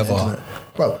text or whatever.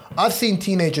 Bro, I've seen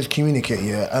teenagers communicate,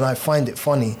 and I find it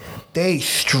funny they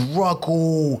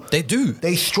struggle. They do.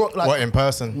 They struggle. Like, What, in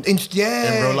person? in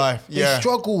real life? They Yeah.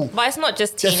 struggle. But it's not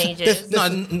just There's- teenagers.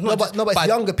 but it's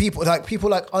younger people, like people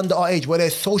like under our age, where they're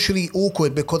socially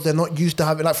awkward because they're not used to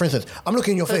having. Like, for instance, I'm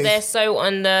looking in your But face. they're so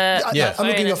on the Yeah. I'm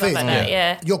looking in your phone and face. stuff like that,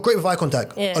 yeah. You're great with eye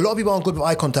contact. Yeah. A lot of people aren't good with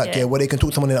eye contact, Yeah. where they can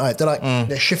talk to someone in the eyes. They're like,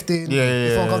 they're shifting, Yeah, they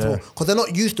feel yeah, uncomfortable. yeah. Because they're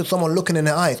not used to someone looking in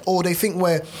their eyes. Or they think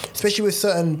where, especially with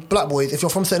certain black boys, if you're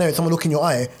from certain areas, someone looking in your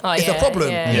eye, Oh, it's yeah, a problem.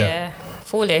 Yeah.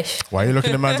 Foolish. Why are you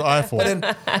looking at man's eye for?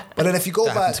 But then if you go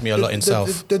That back, happened to me a lot in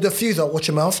South. the diffuser, watch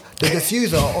your mouth. The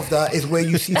diffuser of that is where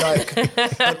you see like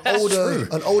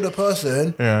an older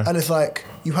person, Yeah. and it's like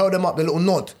you held them up, the little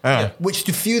nod, Yeah. which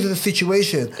diffuses the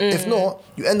situation. If not,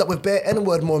 you end up with bare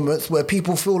N-word moments where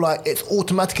people feel like it's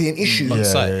automatically an issue On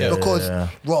site, yeah. because, yeah.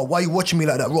 Rod, why are you watching me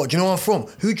like that, Rod? Do you know where I'm from?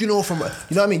 Who do you know from? You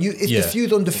know what I mean? It's Yeah.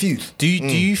 diffuse on diffuse. Do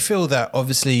you feel that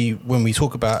obviously when we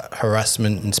talk about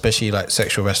harassment, and especially like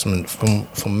sexual harassment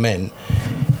from men,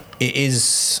 it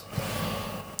is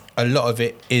a lot of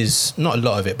it is not a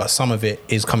lot of it, but some of it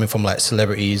is coming from like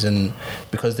celebrities, and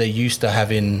because they're used to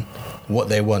having what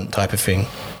they want type of thing,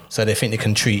 so they think they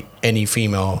can treat any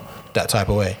female that type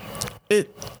of way. I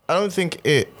don't think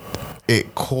it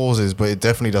causes, but it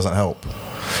definitely doesn't help,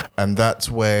 and that's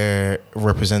where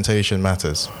representation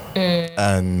matters,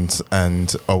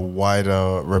 and a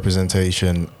wider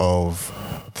representation of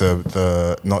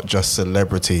the not just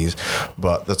celebrities,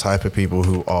 but the type of people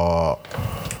who are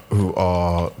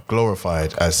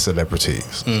glorified as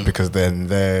celebrities, because then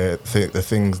the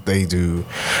things they do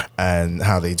and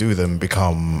how they do them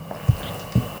become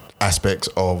aspects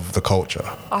of the culture.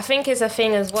 I think it's a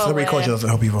thing as well Celebrity where culture doesn't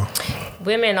help people.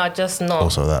 women are just not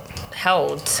Also that.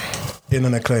 held,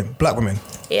 Internet claim. Black women.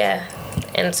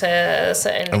 into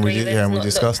certain And we degrees. did- yeah, It's we not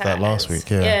discussed looked that at last as- week,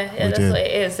 yeah, yeah, we that's did. what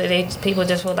it is. People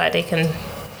just feel like they can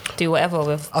do whatever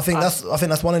with. I think us.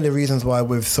 that's one of the reasons why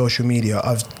with social media,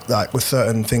 I've like with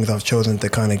certain things I've chosen to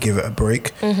kind of give it a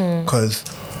break, because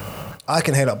I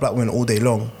can hate up black women all day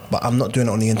long, but I'm not doing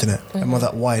it on the internet. And was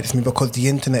that why? It's me because the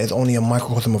internet is only a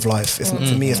microcosm of life. It's not,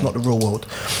 for me, it's not the real world.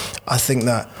 I think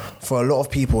that for a lot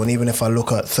of people, and even if I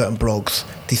look at certain blogs,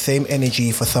 the same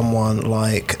energy for someone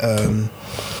like I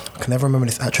can never remember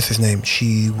this actress's name.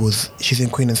 She's in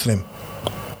Queen and Slim.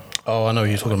 Oh, I know what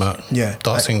you're talking about. Yeah,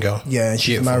 Dark skin girl. Yeah, and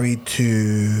she's Beautiful. married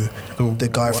to the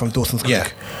guy from Dawson's Creek. Yeah.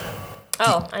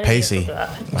 Oh, I didn't Pacey. think of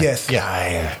that. Yes.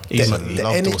 Yeah. He's the, like- He the,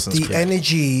 loved ener- Dawson's the Creek.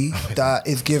 energy that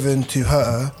is given to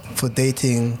her for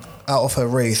dating out of her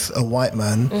race a white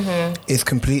man is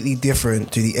completely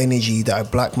different to the energy that a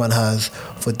black man has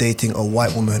for dating a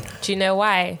white woman. Do you know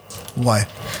why? Why?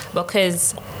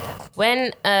 Because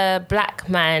when a black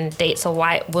man dates a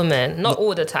white woman, not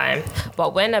all the time,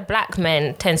 but when a black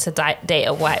man tends to date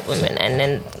a white woman, and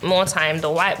then more time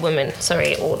the white woman,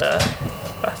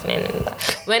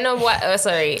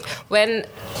 when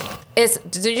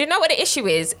do you know what the issue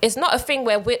is? It's not a thing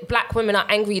where black women are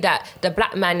angry that the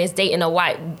black man is dating a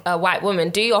white woman.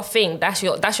 Do your thing. That's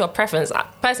your preference.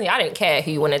 Personally, I don't care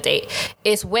who you want to date.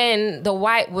 It's when the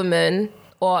white woman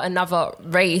or another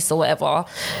race or whatever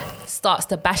starts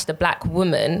to bash the black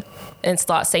woman and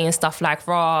start saying stuff like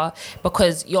raw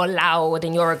because you're loud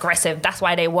and you're aggressive. That's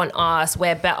why they want us.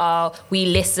 We're better. We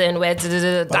listen.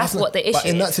 That's what the issue But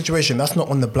in that is. situation, that's not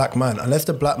on the black man. Unless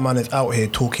the black man is out here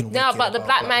talking. No, wicked but the about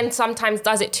black man sometimes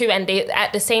does it too, and they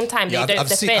at the same time they don't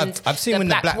defend I've seen the when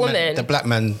black woman. the black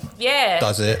man Yeah.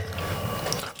 does it.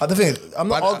 The thing is, I'm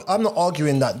not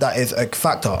arguing that is a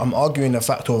factor. I'm arguing the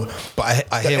factor of. But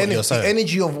I hear what you're saying. The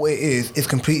energy of what it is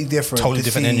completely different. Totally to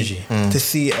different see- energy. To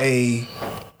see a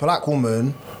black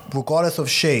woman, regardless of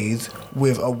shade,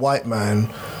 with a white man,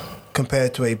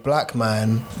 compared to a black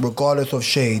man, regardless of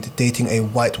shade, dating a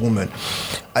white woman.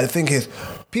 And the thing is,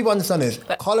 people understand this.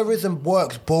 Colorism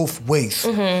works both ways.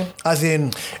 As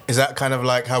in, Is that kind of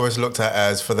like how it's looked at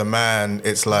as for the man,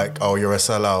 it's like, oh, you're a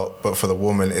sellout, but for the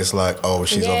woman, it's like, oh,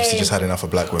 she's obviously just had enough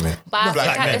of black women. But I Black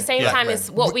think at men. the same Black time, men. it's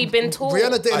what we've been taught.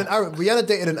 Rihanna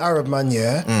dated an Arab man,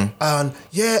 yeah,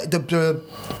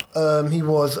 and he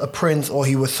was a prince or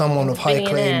he was someone of high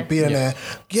claim, billionaire.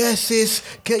 Yeah, sis,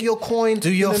 get your coin,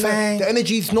 Do your thing. The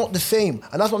energy's not the same,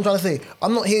 and that's what I'm trying to say.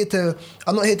 I'm not here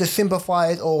to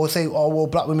sympathize or say, oh well,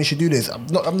 black women should do this. I'm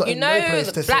not You in no know,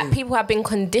 place to black say. people have been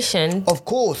conditioned. Of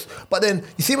course, but then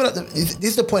you see this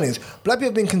is the point is black people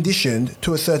have been conditioned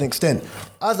to a certain extent.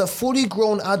 As a fully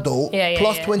grown adult,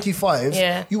 plus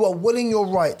 25, you are willing your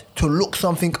right to look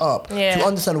something up, to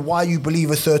understand why you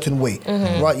believe a certain way,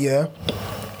 right? Yeah.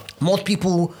 Most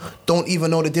people don't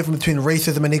even know the difference between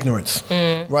racism and ignorance,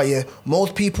 right? Yeah.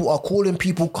 Most people are calling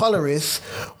people colorists,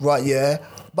 right? Yeah.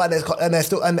 but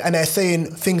they're saying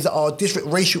things that are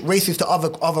racist to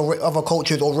other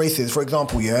cultures or races. For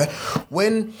example,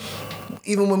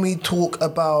 even when we talk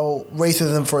about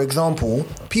racism, for example,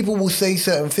 people will say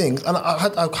certain things, and I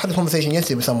had a conversation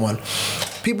yesterday with someone.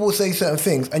 People will say certain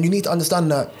things, and you need to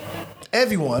understand that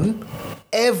everyone,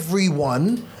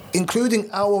 including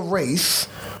our race,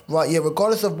 right? Yeah,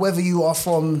 regardless of whether you are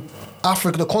from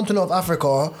Africa, the continent of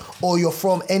Africa, or you're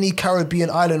from any Caribbean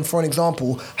island, for an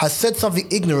example, has said something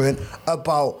ignorant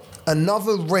about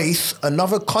another race,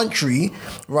 another country,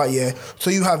 right? Yeah.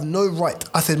 So you have no right.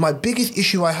 I said my biggest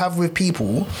issue I have with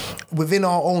people within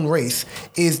our own race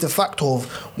is the fact of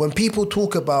when people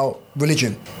talk about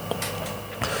religion.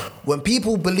 When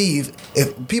people believe,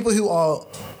 if people who are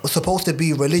supposed to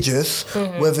be religious,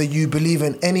 whether you believe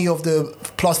in any of the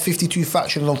plus 52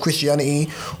 factions on Christianity,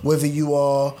 whether you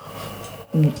are,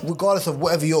 regardless of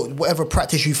whatever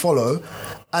practice you follow,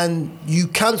 and you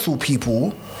cancel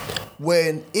people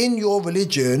when in your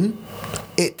religion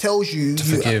it tells you To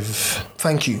forgive.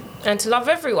 Thank you. And to love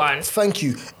everyone. Thank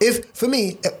you. For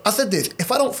me, I said this,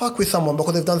 if I don't fuck with someone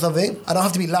because they've done something, I don't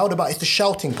have to be loud about it. It's the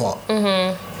shouting part.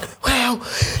 Well,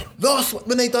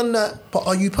 when they done that, but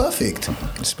are you perfect?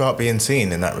 It's about being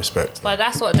seen in that respect. But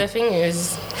that's what the thing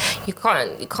is. You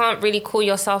can't really call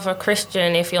yourself a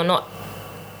Christian if you're not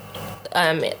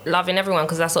loving everyone,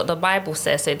 because that's what the Bible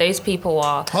says. So those people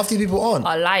Half these people aren't.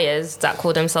 are liars that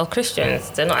call themselves Christians.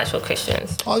 They're not actual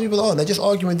Christians. Half these people aren't. They're just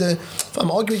arguing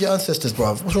arguing with your ancestors,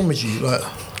 bruv. What's wrong with you? Like,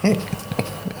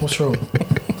 what's wrong?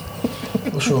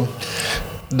 What's wrong?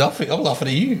 Nothing. I'm laughing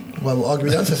at you. Why we're arguing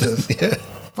with your ancestors? Yeah.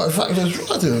 But in fact, there's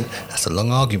right to them. That's a long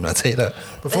argument, I'll tell you that.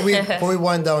 Before we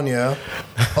wind down, yeah,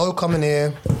 I'll come in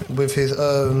here with his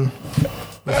do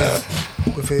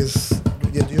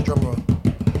your drum roll.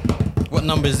 What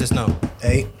number is this now?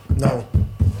 8. No.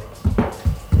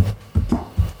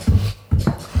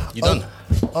 You done?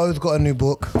 O's got a new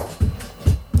book.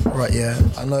 Right, yeah.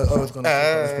 I know O's gonna talk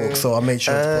about this book, so I made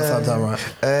sure to put some time right.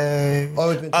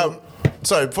 O's been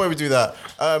Sorry, before we do that,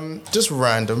 just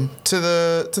random to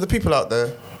the people out there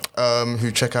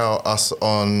who check out us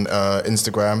on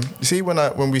Instagram. You see,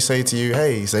 when we say to you,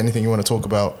 "Hey, is there anything you want to talk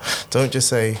about?" Don't just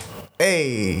say,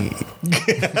 "Hey."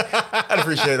 I'd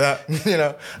appreciate that. You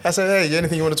know, I said, "Hey,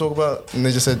 anything you want to talk about?" And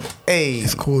they just said, "Hey."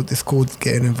 It's called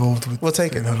getting involved with. We'll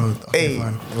take it. Okay, Hey,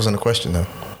 fine. it wasn't a question though.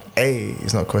 Hey,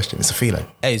 it's not a question. It's a feeling.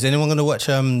 Hey, is anyone going to watch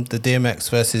the DMX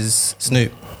versus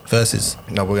Snoop versus?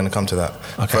 No, we're going to come to that.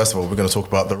 Okay. First of all, we're going to talk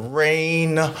about the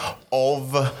reign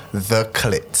of the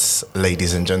clits,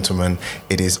 ladies and gentlemen.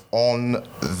 It is on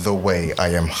the way.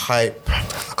 I am hype. I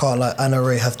can't lie. Anna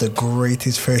Ray has the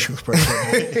greatest facial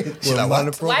expression.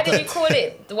 Why did you call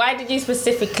it? Why did you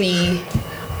specifically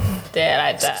there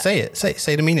like that? Say it.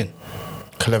 Say the meaning.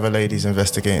 Clever ladies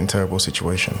investigating terrible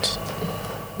situations.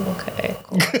 Okay.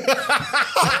 Cool.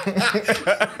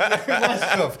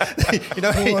 You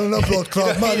know, You know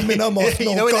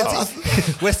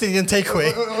West Indian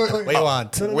takeaway. What you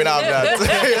want? Without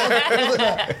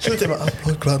that. Should take my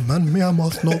upload club, man. Me, I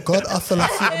must know God. I feel like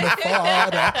seeing my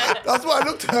father. That's why I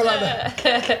looked at her like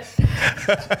that.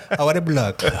 I want a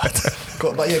blood.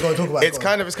 But yeah, go on, talk about it. It's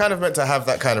kind of meant to have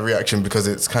that kind of reaction because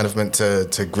it's kind of meant to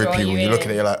grip Draw you you when you're in. looking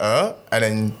at it, you're like, and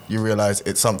then you realise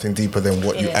it's something deeper than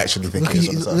what you Yeah. actually think Look it at is.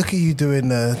 on you, the side. look at you doing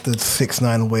the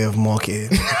 6ix9ine way of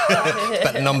marketing.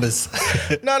 About the numbers.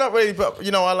 No, not really, but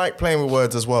I like playing with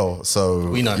words as well. So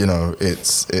We know.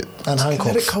 it's And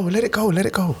handcuffs. Let it go.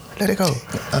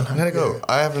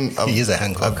 I haven't. He is a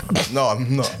handcuff. No,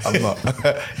 I'm not.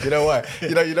 You know why?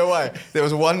 You know why? There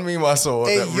was one meme I saw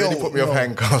Hey, that really yo, put me off no.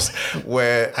 handcuffs.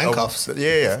 Where Handcuffs?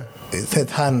 Yeah. It said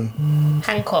hand.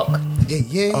 Hancock.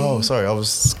 Yeah. Oh, sorry. I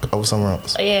was somewhere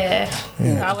else. Yeah.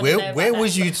 I wouldn't know Where about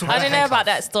was that. you talking I don't know about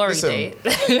that story, Listen. dude.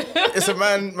 It's a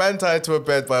man tied to a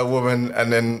bed by a woman,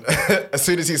 and then as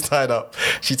soon as he's tied up,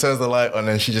 she turns the light on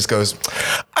and she just goes,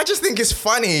 "I just think it's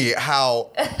funny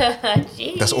how."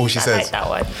 That's all she I says. like that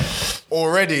one.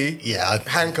 Already, Yeah.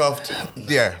 handcuffed.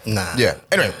 Yeah, Nah. yeah.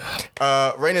 Anyway,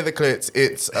 Reign of the Clits.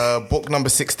 It's book number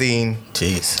 16,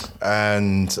 Jeez.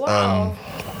 and Wow.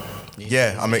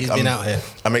 yeah, He's been out here.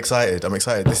 I'm excited.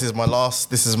 This is my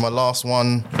last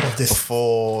one this?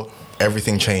 before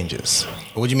everything changes.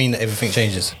 What do you mean that everything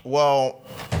changes? Well,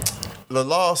 the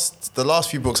last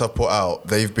few books I've put out,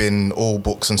 they've been all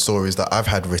books and stories that I've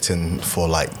had written for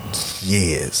like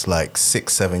years, like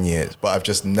 6-7 years, but I've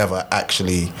just never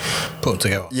actually, Put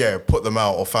them together. put them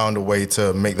out or found a way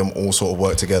to make them all sort of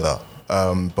work together.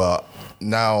 But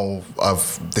now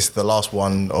this is the last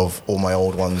one of all my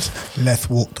old ones. Let's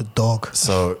walk the dog.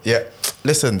 So yeah,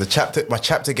 listen, my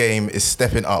chapter game is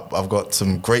stepping up. I've got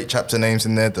some great chapter names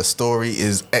in there. The story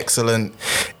is excellent.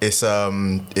 It's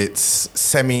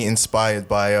semi-inspired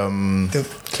by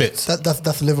Clits.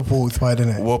 That's Liverpool inspired,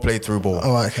 isn't it? well played through ball.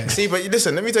 Oh, right, okay. See, but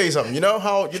listen, let me tell you something. You know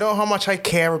how much I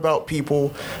care about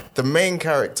people. The main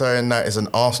character in that is an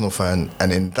Arsenal fan,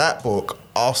 and in that book,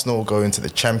 Arsenal go into the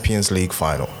Champions League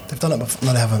final. They've done it before.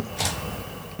 No, they haven't.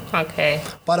 Okay.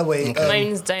 By the way,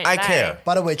 Moans don't I lie. care.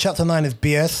 By the way, chapter 9 is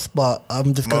BS, but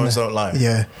I'm just gonna. Moans don't lie.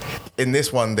 Yeah, In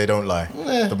this one, they don't lie.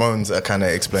 The moans are kind of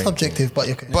explained. subjective, but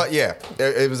okay. But yeah,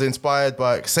 it was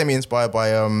semi-inspired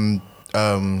by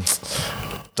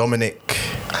Dominic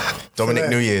Soler.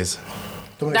 New Year's.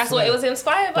 That's what it was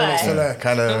inspired by. Soler.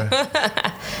 Kind of.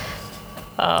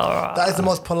 That is the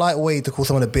most polite way to call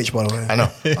someone a bitch, by the way. I know.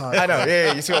 I know.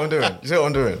 Yeah, you see what I'm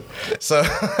doing. So,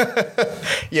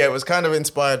 yeah, it was kind of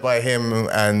inspired by him,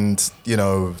 and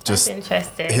That's just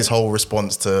interesting. his whole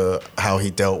response to how he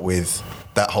dealt with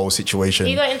that whole situation.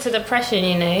 He got into depression,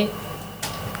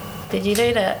 Did you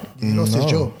know that? He lost his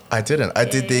job. I didn't. I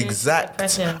did the exact.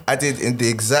 depression. I did in the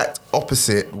exact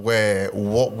opposite. Where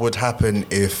what would happen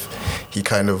if he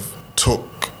kind of took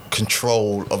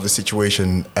control of the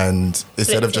situation and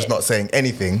instead of just not saying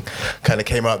anything, kind of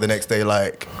came out the next day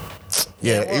like.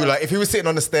 Yeah, he was like if he was sitting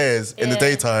on the stairs in the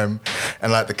daytime and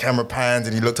like the camera panned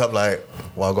and he looked up like,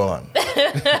 well, go on.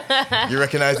 You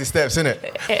recognize his steps, innit?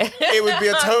 It would be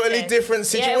a totally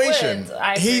different Yeah, it situation. would.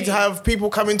 I He'd agree. have people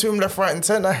coming to him left, right, and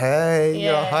centre. Hey,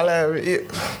 Yeah. hello. It'd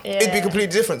be completely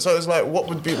different. So it's like, what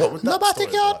would that Nobody story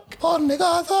got be on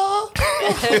niggas.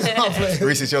 like?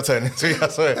 Reese, it's your turn.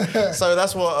 So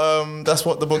that's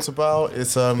what the book's about.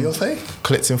 It's You'll say?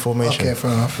 Clits information. Okay,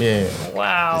 fair enough. Yeah.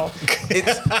 Wow.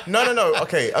 It's no.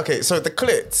 Okay. So the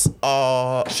clits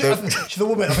are. She's a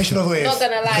woman. I think she knows what it Not is.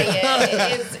 gonna lie,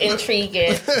 it is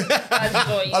intriguing.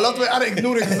 I love the way Anna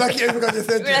ignored it. Exactly everything I just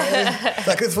said. It's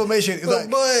like information. It's like,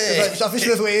 I think she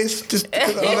knows what it is. Just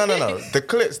No. The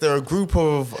clits. They're a group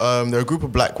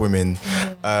of black women.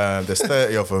 There's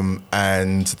 30 of them,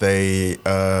 and they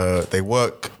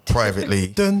work privately.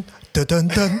 dun dun dun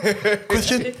dun.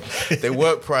 Question. They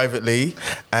work privately,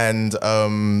 and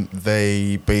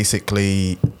they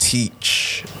basically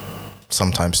teach,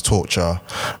 sometimes torture,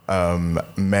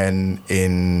 men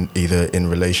in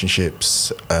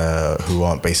relationships who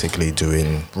aren't basically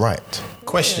doing right.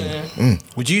 Question.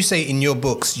 Would you say in your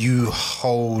books you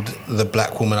hold the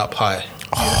black woman up high?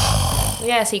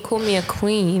 Yes, he called me a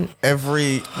queen.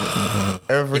 Every He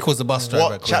calls the bus driver a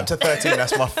what queen. chapter 13?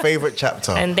 That's my favorite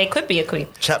chapter. And they could be a queen.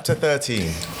 Chapter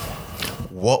 13.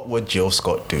 What would Jill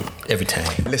Scott do? Every time.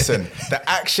 Listen, the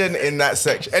action in that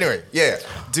section. Anyway, yeah.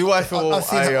 Do I feel I've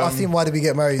seen Why Did We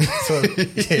Get Married? So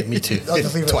Yeah, me too. I'll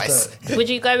just leave it at Twice. that. Would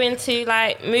you go into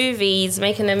like movies,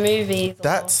 making a movie?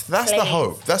 That's the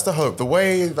hope. That's the hope. The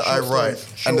way that I Short write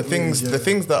stories, and the short things movies, the yeah.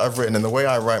 things that I've written and the way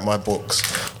I write my books,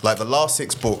 like the last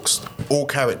 6 books, all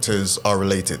characters are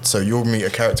related. So you'll meet a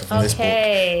character from this book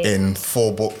Okay. in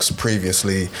 4 books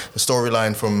previously. The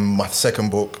storyline from my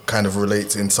second book kind of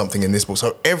relates in something in this book.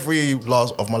 So every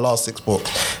last of my last 6 books,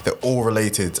 they're all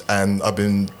related, and I've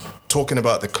been talking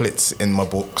about the clits in my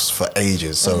books for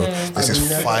ages. So this is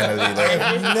finally like, Never,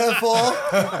 meet in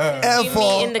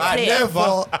the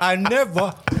ever, clip. I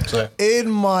never. Sorry. in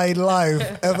my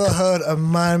life ever heard a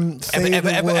man say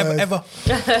the word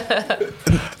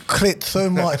clit so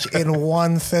much in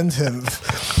one sentence.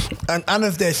 And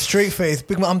Anna's there, straight face,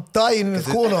 big man. I'm dying in this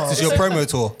corner. This is your promo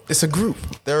tour. it's a group.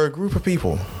 They're a group of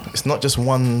people. It's not just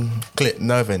one clit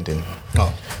nerve ending.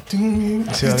 Oh. See what I mean?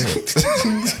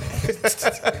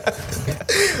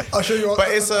 I'll show you. But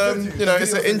it's it's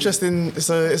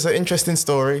an interesting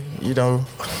story,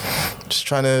 just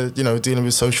trying to dealing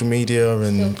with social media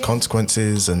and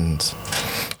consequences and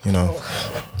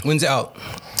When's it out?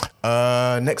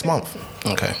 next month,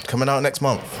 Okay. coming out next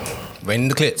month, Rain in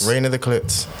the Clits. Reign of the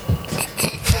Clits.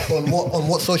 on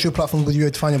what social platform would you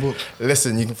find your book?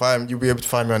 Listen, you'll be able to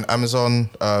find me on Amazon.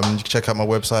 You can check out my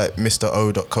website,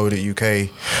 mro.co.uk.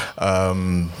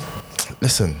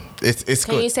 Listen, it's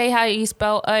Can good. you say how you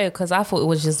spell O? Because I thought it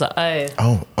was just an O.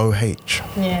 Oh, OH.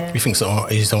 Yeah. You think so?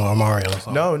 He's on Mario or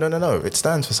something? No. It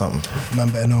stands for something. Man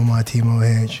better know my team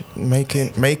OH.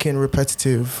 Making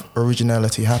repetitive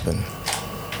originality happen.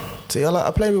 See,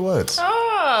 I play with words.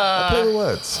 I play with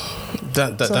words.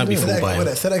 Don't be fooled by him.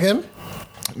 Say that again.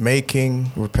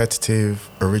 Making repetitive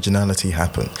originality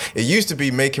happen. It used to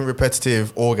be making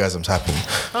repetitive orgasms happen.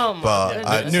 Oh my But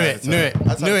goodness. I Knew it, knew it,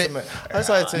 knew it. I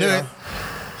decided to. Knew it.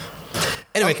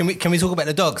 Anyway, can we talk about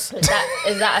the dogs? Is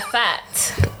that a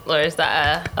fact? or is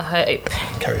that a hope?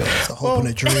 Carry on. It's a hope and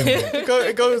a dream.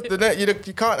 It goes.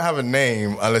 You can't have a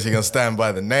name unless you can stand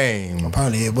by the name.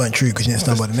 Apparently it weren't true because you didn't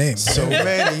stand by the name. So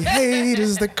many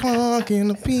haters, the clock in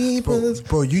the people.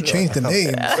 Bro, you changed the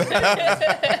name.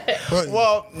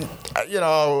 Well,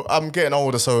 I'm getting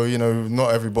older, so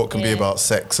not every book can be about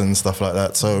sex and stuff like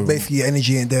that. So Basically, your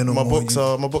energy ain't there no my more. books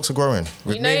are growing.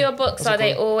 With You know me. your books, are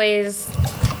they always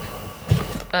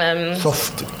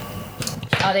Soft.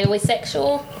 are they always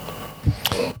sexual?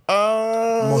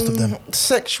 Most of them.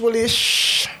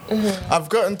 Sexual-ish. I've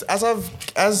gotten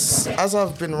as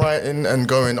I've been writing and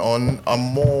going on, I'm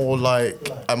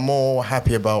more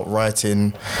happy about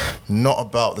writing not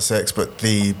about the sex but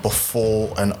the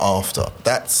before and after.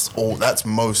 That's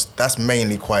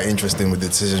mainly quite interesting with the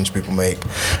decisions people make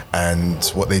and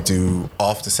what they do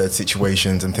after said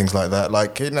situations and things like that.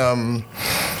 Like in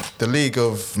the League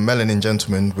of Melanin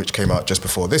Gentlemen, which came out just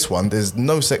before this one, there's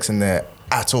no sex in there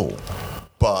at all.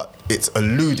 But it's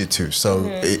alluded to, so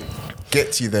it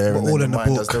gets you there, and We're all then in the the mind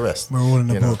book. does the rest. We're all in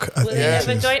the book. As Will you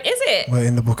ever aliases. join? Is it? We're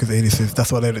in the book as aliases.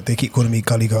 That's why they keep calling me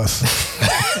Gully Gus.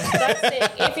 That's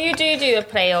it. If you do a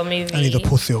play or movie, I need a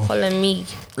pussy. follow me.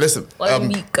 Listen, Follow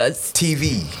me, cuz.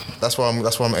 TV. That's what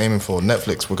I'm aiming for.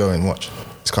 Netflix, we're going. Watch,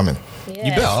 it's coming. Yeah.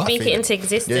 You better. Speak it into Yeah,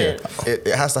 existence. it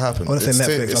has to happen. I want to say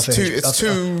Netflix. It's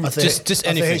too. Just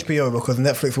I'll say anything. HBO because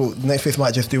Netflix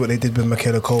might just do what they did with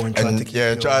Michaela Cole and try to keep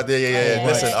Yeah. Oh,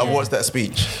 Listen, right. I watched that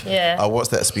speech. Yeah. I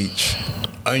watched that speech.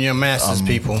 Own your masses,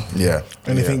 people. Yeah.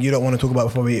 Anything yeah. you don't want to talk about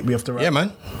before we have to wrap? Yeah, man.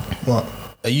 What?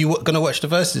 Are you gonna watch the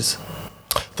verses?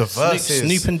 The verses.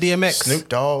 Snoop and DMX. Snoop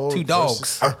Dogg. Two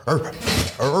dogs. I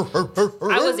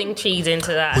was intrigued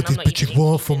into that, What and I'm did not bitches usually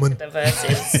want from into the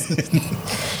verses.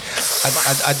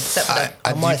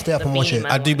 I might stay up and watch it.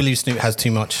 I do believe Snoop has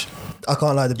too much. I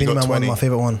can't lie. The You Beanie got Man one, 20. my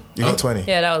favorite one. You got 20.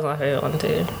 Yeah, that was my favorite one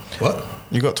too. What?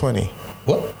 You got 20.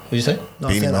 What? What did you say? No,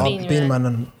 Beanie Man. Beanie Beanie Man.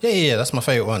 Man Yeah, that's my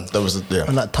favorite one. That was and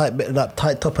that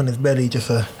tight top on his belly, just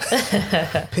a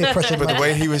peer pressure. But the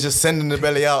way he was just sending the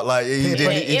belly out, like he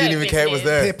didn't even care it was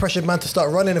peer there. pressured man to start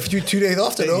running a few 2 days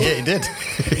after though. Yeah, he did.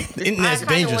 The I internet's kind of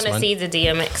dangerous, want to man. see the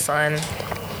DMX one.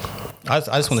 I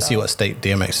just want to see what state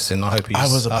DMX is in. I hope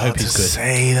he's good.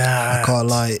 say that. I can't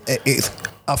lie.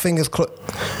 I think it's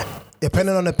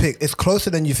depending on the pick, it's closer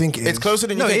than you think it is. It's closer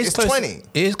than you think. It's closer. 20. It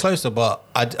is closer, but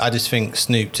I just think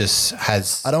Snoop just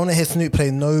has. I don't want to hear Snoop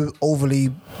play no overly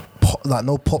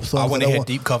no pop songs. I want to don't hear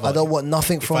deep cover. I don't want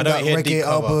nothing If from I don't that hear reggae deep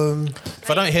cover- album. If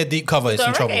I don't hear deep cover, it's The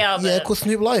in trouble. reggae album. Yeah, cause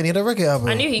Snoop Lion, he had a reggae album.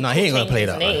 I knew he. Nah, he ain't gonna play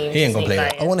that, man. He ain't gonna play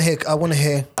that. I want to hear.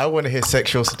 I want to hear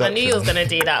sexual I seduction. knew he was gonna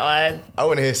do that one. I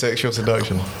want to hear sexual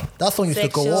seduction. that song used to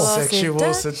go Sexual- off.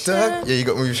 Sexual seduction. Yeah, you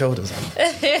got to move your shoulders. Look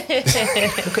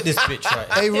at this bitch right.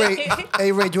 Hey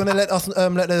Ray, do you want to let us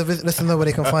let the listeners know where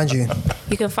they can find you?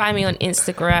 You can find me on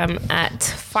Instagram at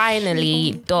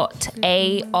finally.arae.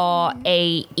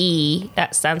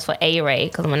 That stands for A-Ray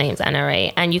because my name's Anna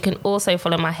Ray. And you can also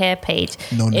follow my hair page.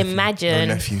 No nephew. Imagine.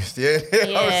 No nephews. Yeah, I was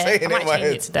Yeah, saying I might in my change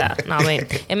it head. to that. No, I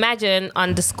won't. Imagine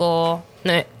 _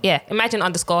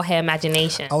 hair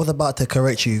imagination. I was about to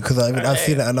correct you because I've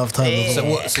seen it enough times. Yeah. as So,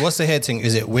 well. what's the hair thing?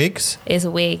 Is it wigs? It's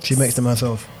wigs. She makes them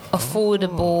herself.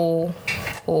 Affordable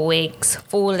wigs,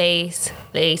 full lace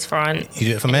front. You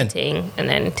do it for men?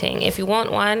 Anything. If you want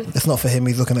one. It's not for him.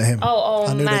 He's looking at him. Oh,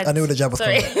 I knew mad. I knew the jab was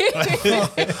Sorry.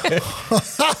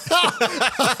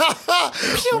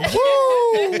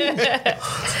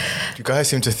 You guys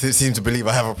seem to believe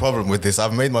I have a problem with this.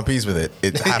 I've made my peace with it.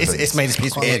 It happens. It's made its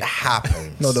peace with It it.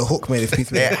 happens. No, the hook made his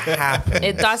piece. It happens.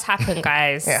 It does happen,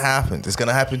 guys. It happens. It's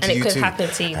gonna happen to And it you could too. happen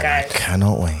to you And guys. I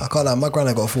cannot wait. I can't lie. My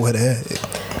granddad got a full head of hair.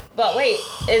 But wait,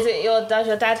 does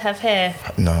your dad have hair?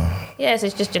 No. Yes,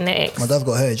 it's just genetics. My dad's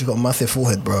got hair. He's got a massive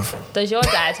forehead, bruv. Does your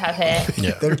dad have hair?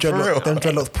 Yeah. Them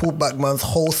dreadlocks pulled back, man's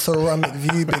whole ceramic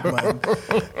view, big man.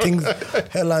 Things,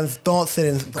 hairlines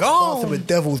dancing with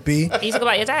devils, B. You talk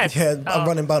about your dad? Yeah, I'm Oh.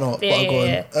 running banner. But Yeah, go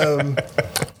yeah, on.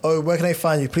 Where can I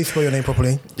find you? Please spell your name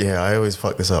properly. Yeah, I always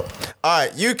fuck this up. All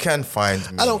right, you can find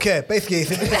me. I don't care. Basically, you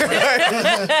can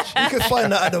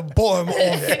find that at the bottom of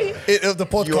the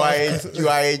podcast. You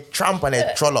are a tramp and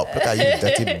a trollop. Look at you,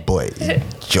 dirty boy. Idiot.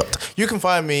 You can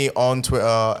find me on Twitter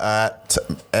at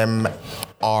MROHYES.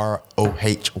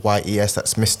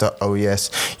 That's Mr.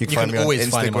 OES. You can find me on always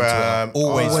find him on Instagram. Twitter.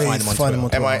 Always find him on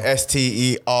Twitter.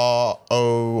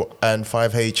 MISTERO and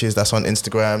 5 H's. That's on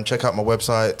Instagram. Check out my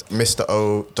website,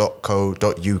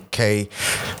 mro.co.uk.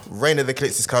 Reign of the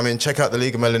Clits is coming. Check out the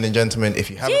League of Melanin Gentlemen. If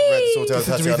you haven't read Sort This is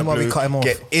the Tatiana reason why we Blue, cut him off.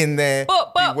 get in there.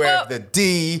 But, Beware of the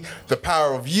D, the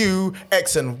power of U,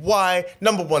 X and Y.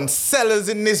 #1 sellers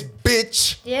in this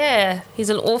bitch. Yeah, he's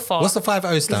an author. What's the 5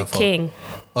 O's He's a stand for? king.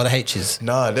 Or the H's?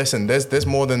 Nah, listen. There's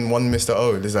more than one Mr.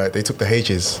 O. There's like they took the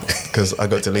H's because I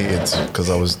got deleted because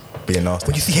I was being nasty.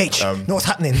 When you see H, know what's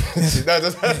happening. Mr.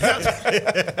 was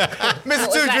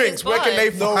Two that Drinks. his Where can they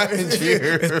voice? find you?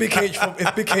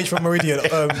 It's Big H from Meridian. Boy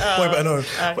better know.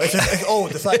 But it's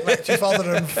old. It's like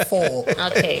 2004.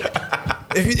 Okay.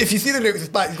 If you see the lyrics,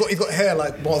 it's like he's got hair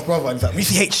like Mark's brother, and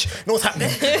he's like, "VCH, know what's happening?"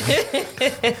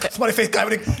 Smiley face guy,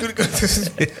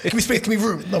 give me space, give me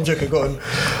room. No, I'm joking. Go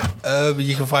on.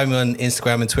 You can find me on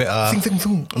Instagram and Twitter.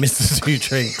 Sing. Mr. Two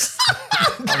Drinks.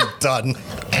 I'm done.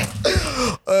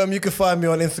 You can find me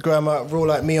on Instagram at raw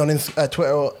like me, on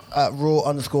Twitter at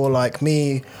raw_like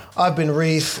me. I've been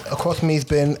Reese. Across me's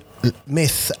been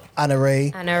Miss Anna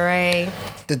Ray.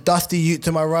 The dusty youth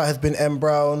to my right has been M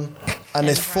Brown. And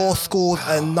there's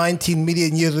 419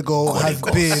 million years ago has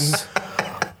been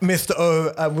Mr.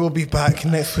 O, and we'll be back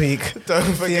next week. Don't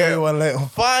See forget. everyone later.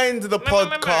 Find the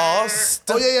podcast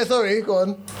Oh yeah, sorry, go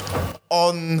on.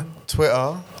 on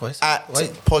Twitter at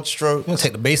Wait. Podstroke. I'm gonna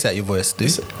take the bass out of your voice,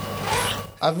 dude.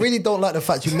 I really don't like the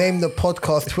fact you named the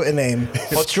podcast Twitter name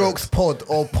Strokes Pod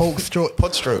or Poke Stroke,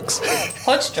 Podstrokes.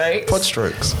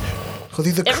 Podstrokes. because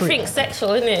he's a creep. Everything's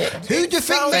sexual, isn't it? Who do you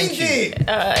think made it?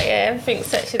 Yeah, everything's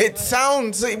sexual. It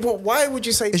sounds. Why would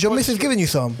you say? Is your missus giving you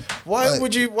some? Why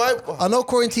would you? Why? I know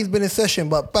quarantine's been in session,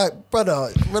 but brother,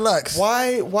 relax.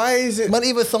 Why? Why is it? Man,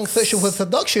 even song Sexual with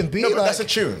Seduction, be No, but like, that's a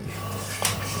tune.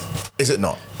 Is it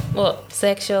not? What?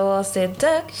 Sexual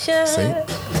seduction. See?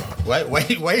 Why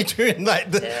are you doing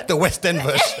like the West End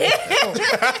version?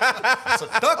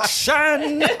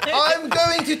 Seduction. I'm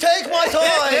going to take my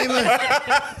time.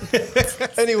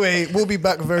 Anyway, we'll be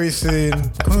back very soon.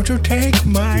 Going to take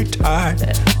my time.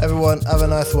 Everyone, have a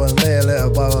nice one. Later,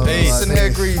 bye. Peace and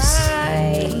hair grease.